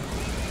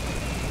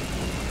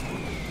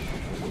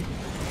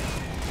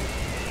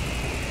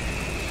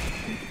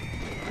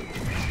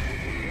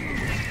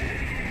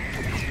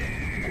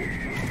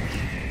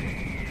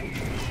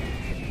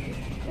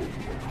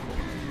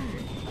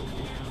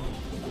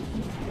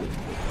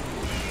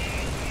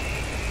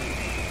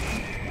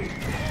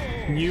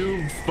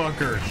 You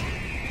fucker.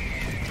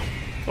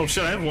 Oh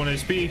shit, I have 1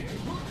 HP.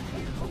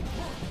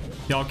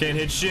 Y'all can't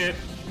hit shit.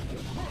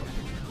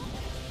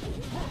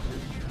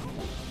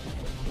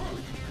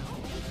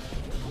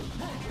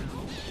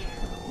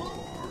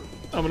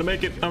 I'm gonna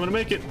make it. I'm gonna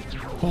make it.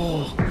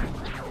 Oh.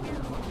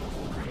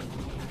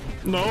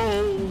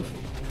 No.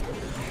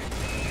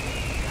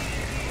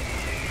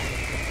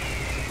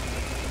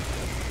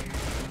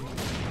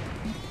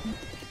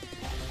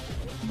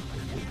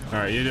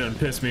 Alright, you didn't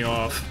piss me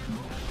off.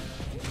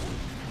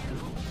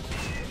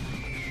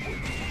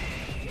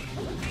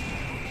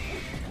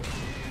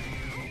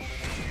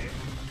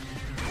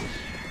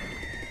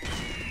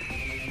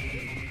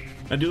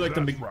 I do like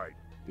them. That's right.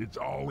 It's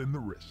all in the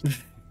wrist.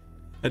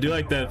 I do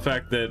like that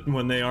fact that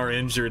when they are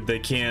injured, they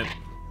can't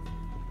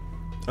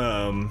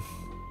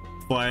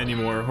fly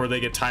anymore, or they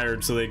get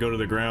tired, so they go to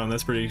the ground.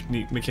 That's pretty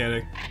neat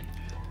mechanic.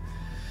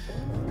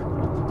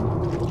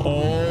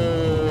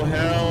 Oh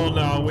hell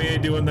no, we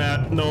ain't doing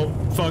that. No,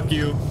 fuck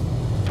you.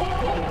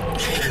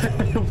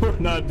 We're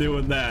not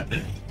doing that.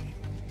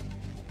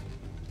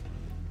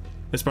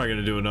 It's probably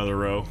gonna do another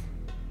row.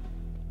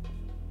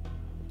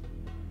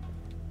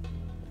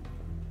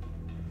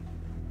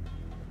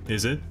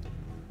 Is it?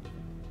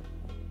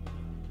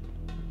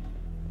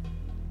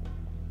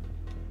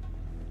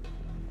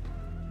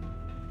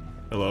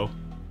 Hello?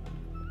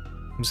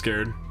 I'm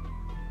scared.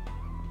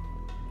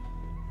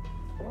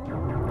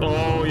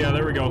 Oh yeah,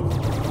 there we go.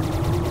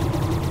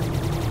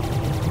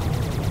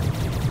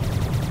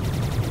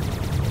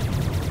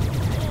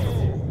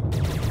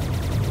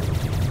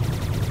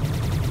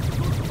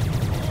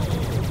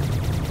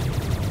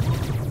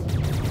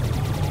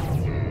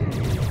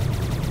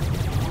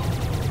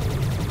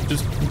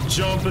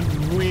 jump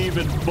and weave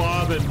and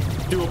bob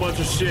and do a bunch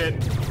of shit.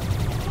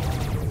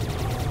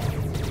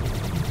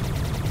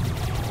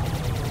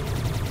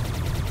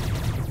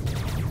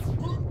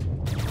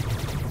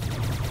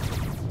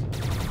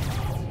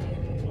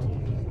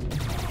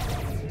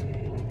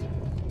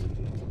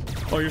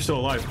 Oh, you're still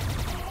alive.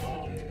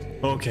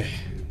 Okay.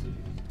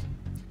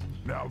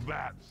 Now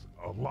that's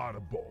a lot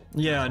of bull.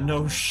 Yeah,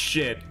 no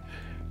shit.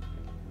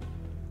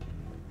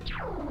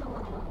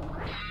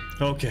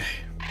 Okay.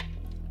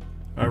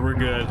 Alright, we're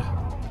good.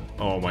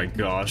 Oh my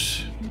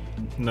gosh.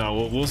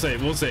 No, we'll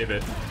save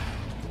it.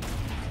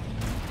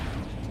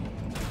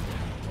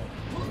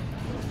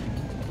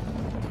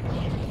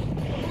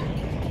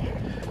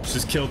 Let's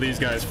just kill these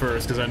guys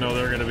first, because I know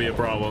they're gonna be a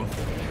problem.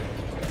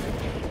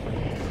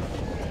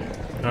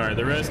 Alright,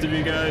 the rest of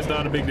you guys,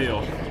 not a big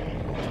deal.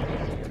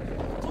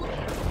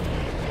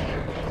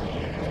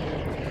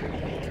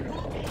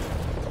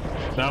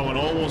 That one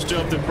almost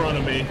jumped in front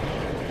of me.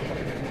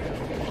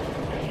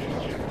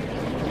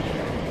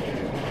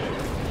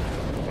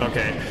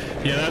 Okay,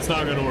 yeah, that's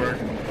not gonna work.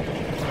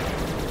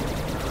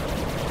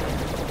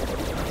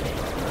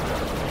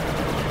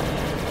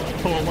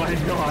 Oh my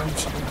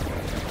gosh.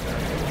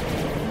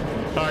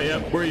 Alright,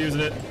 yep, we're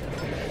using it.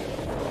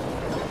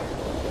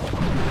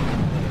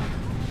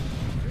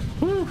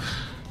 Whew.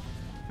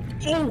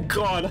 Oh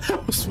god, I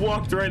almost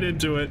walked right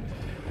into it.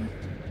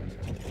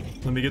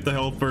 Let me get the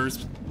health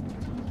first.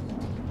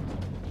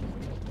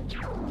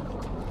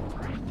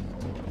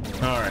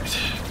 Alright.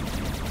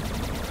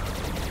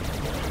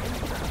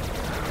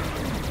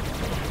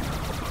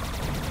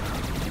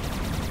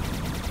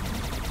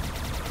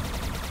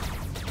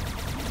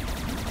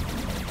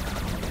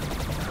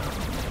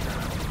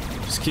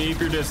 Just keep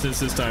your distance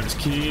this time. Just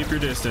keep your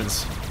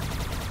distance.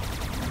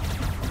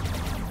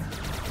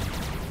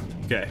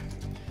 Okay.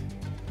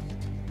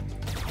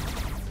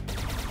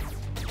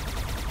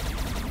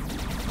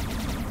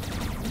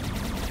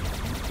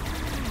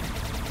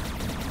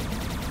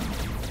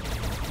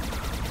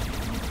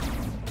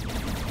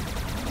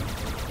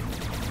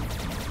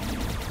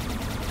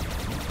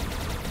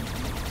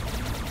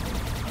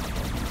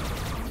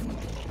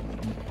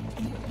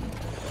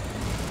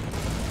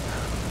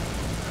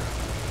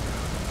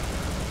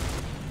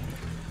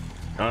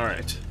 All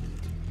right.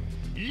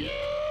 Yeah!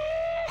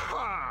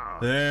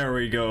 There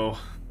we go.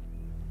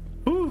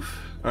 Whew.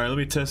 All right, let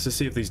me test to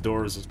see if these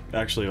doors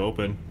actually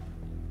open.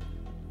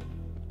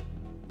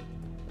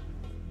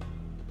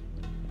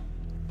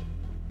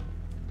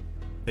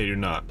 They do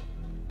not.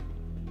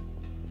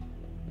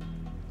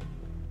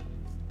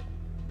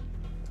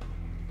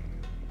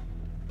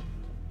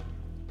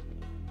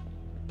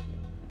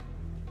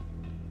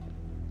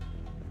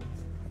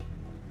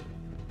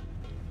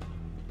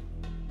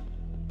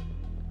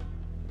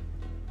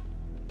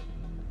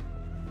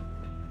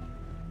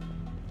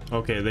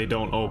 Okay, they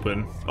don't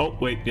open. Oh,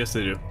 wait, yes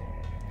they do.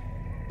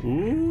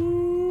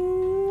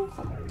 Ooh.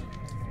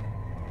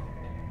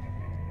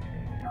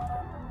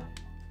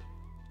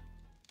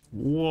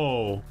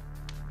 Whoa.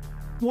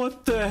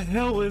 What the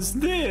hell is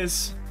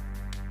this?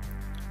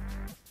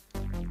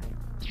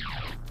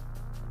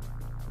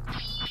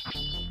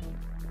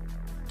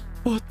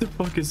 What the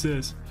fuck is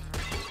this?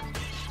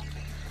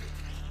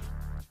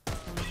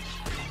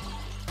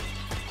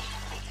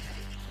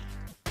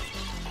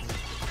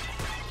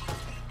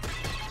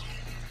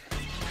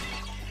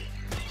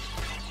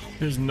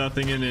 There's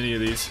nothing in any of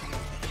these.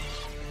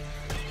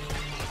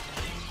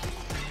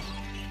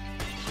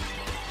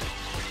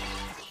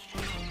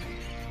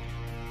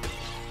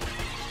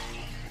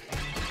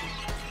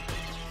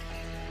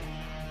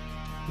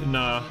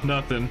 Nah,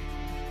 nothing.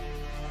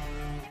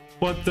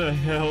 What the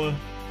hell?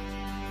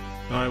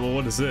 Alright, well,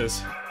 what is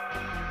this?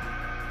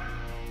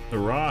 The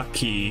rock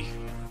key.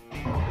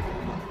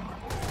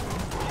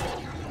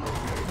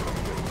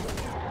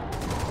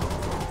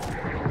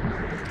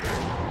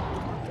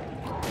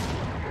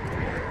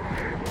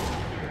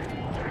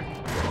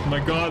 Oh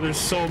my god, there's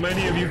so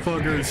many of you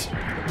fuckers.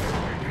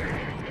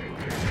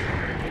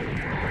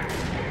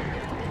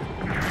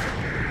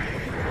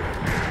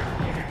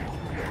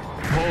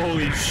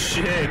 Holy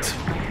shit.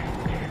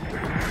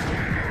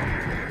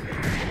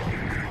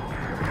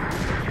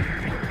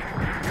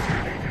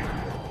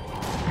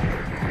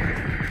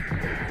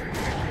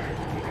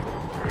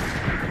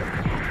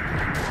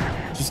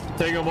 Just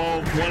take them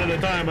all one at a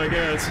time, I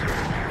guess.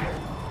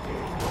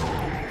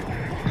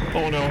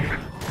 Oh no.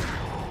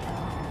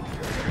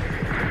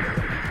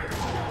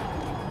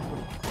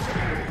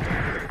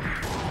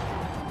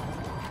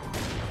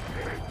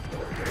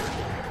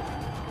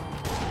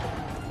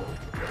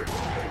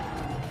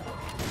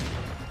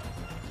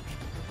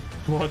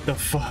 What the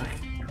fuck?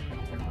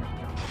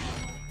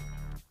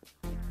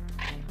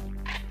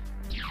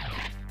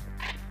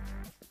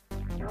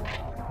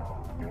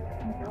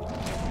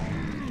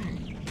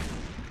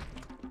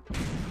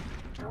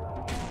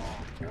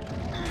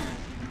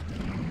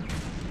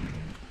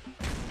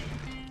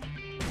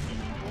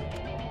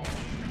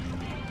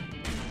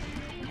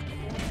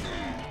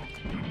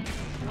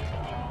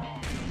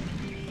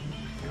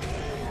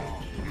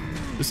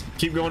 Just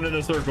keep going in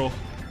a circle.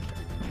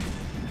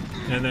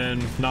 and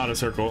then not a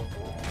circle.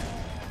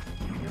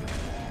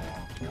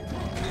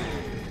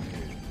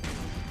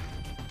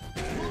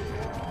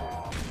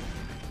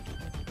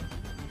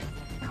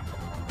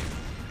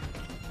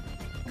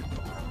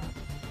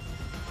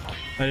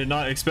 I did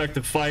not expect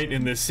to fight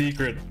in this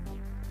secret.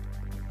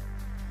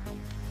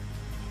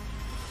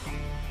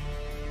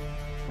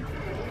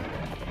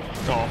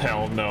 Oh,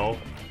 hell no.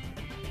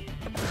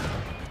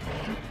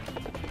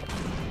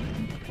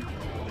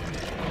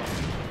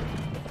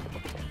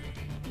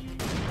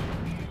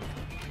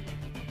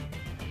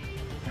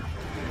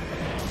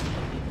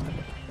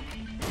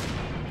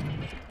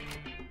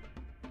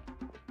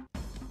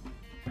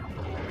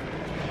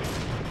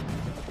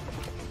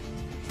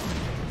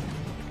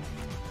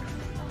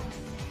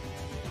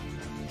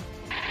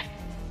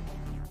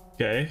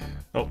 Okay.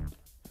 Oh.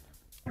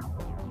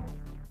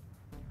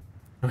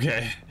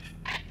 Okay.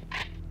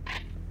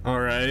 All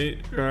right.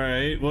 All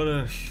right. What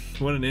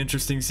an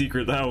interesting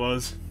secret that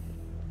was.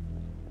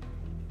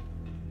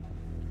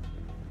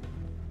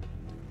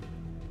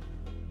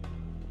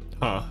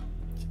 Huh.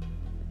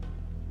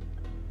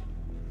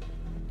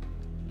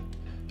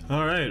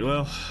 All right.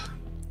 Well,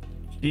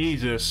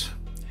 Jesus.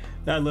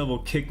 That level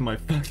kicked my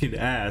fucking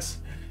ass.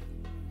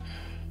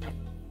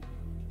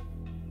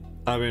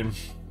 I mean,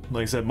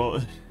 like I said,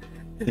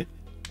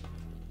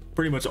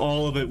 pretty much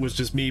all of it was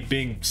just me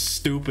being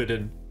stupid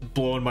and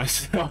blowing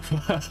myself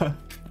up.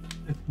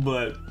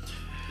 But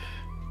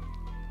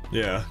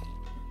yeah.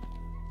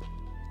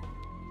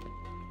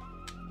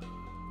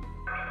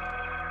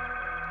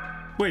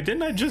 Wait,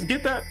 didn't I just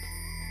get that?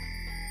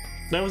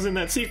 That was in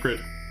that secret.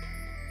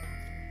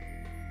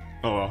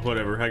 Oh well,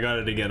 whatever. I got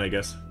it again, I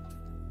guess.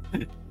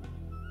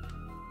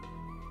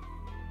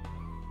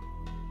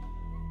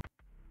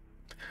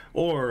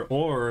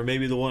 Or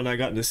maybe the one I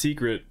got in the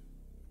secret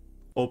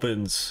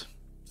opens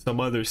some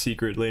other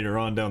secret later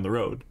on down the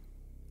road.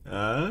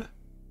 I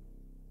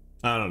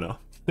don't know.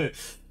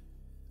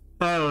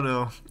 I don't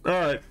know.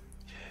 Alright.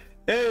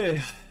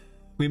 Hey,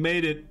 we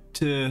made it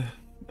to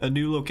a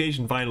new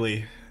location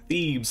finally.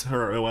 Thebes,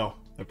 or well,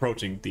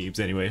 approaching Thebes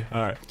anyway.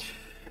 Alright.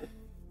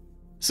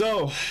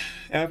 So,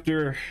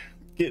 after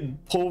getting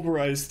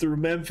pulverized through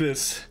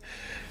Memphis,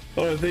 I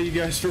want to thank you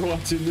guys for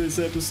watching this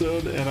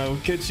episode, and I will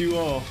catch you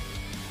all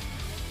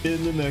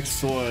in the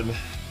next one.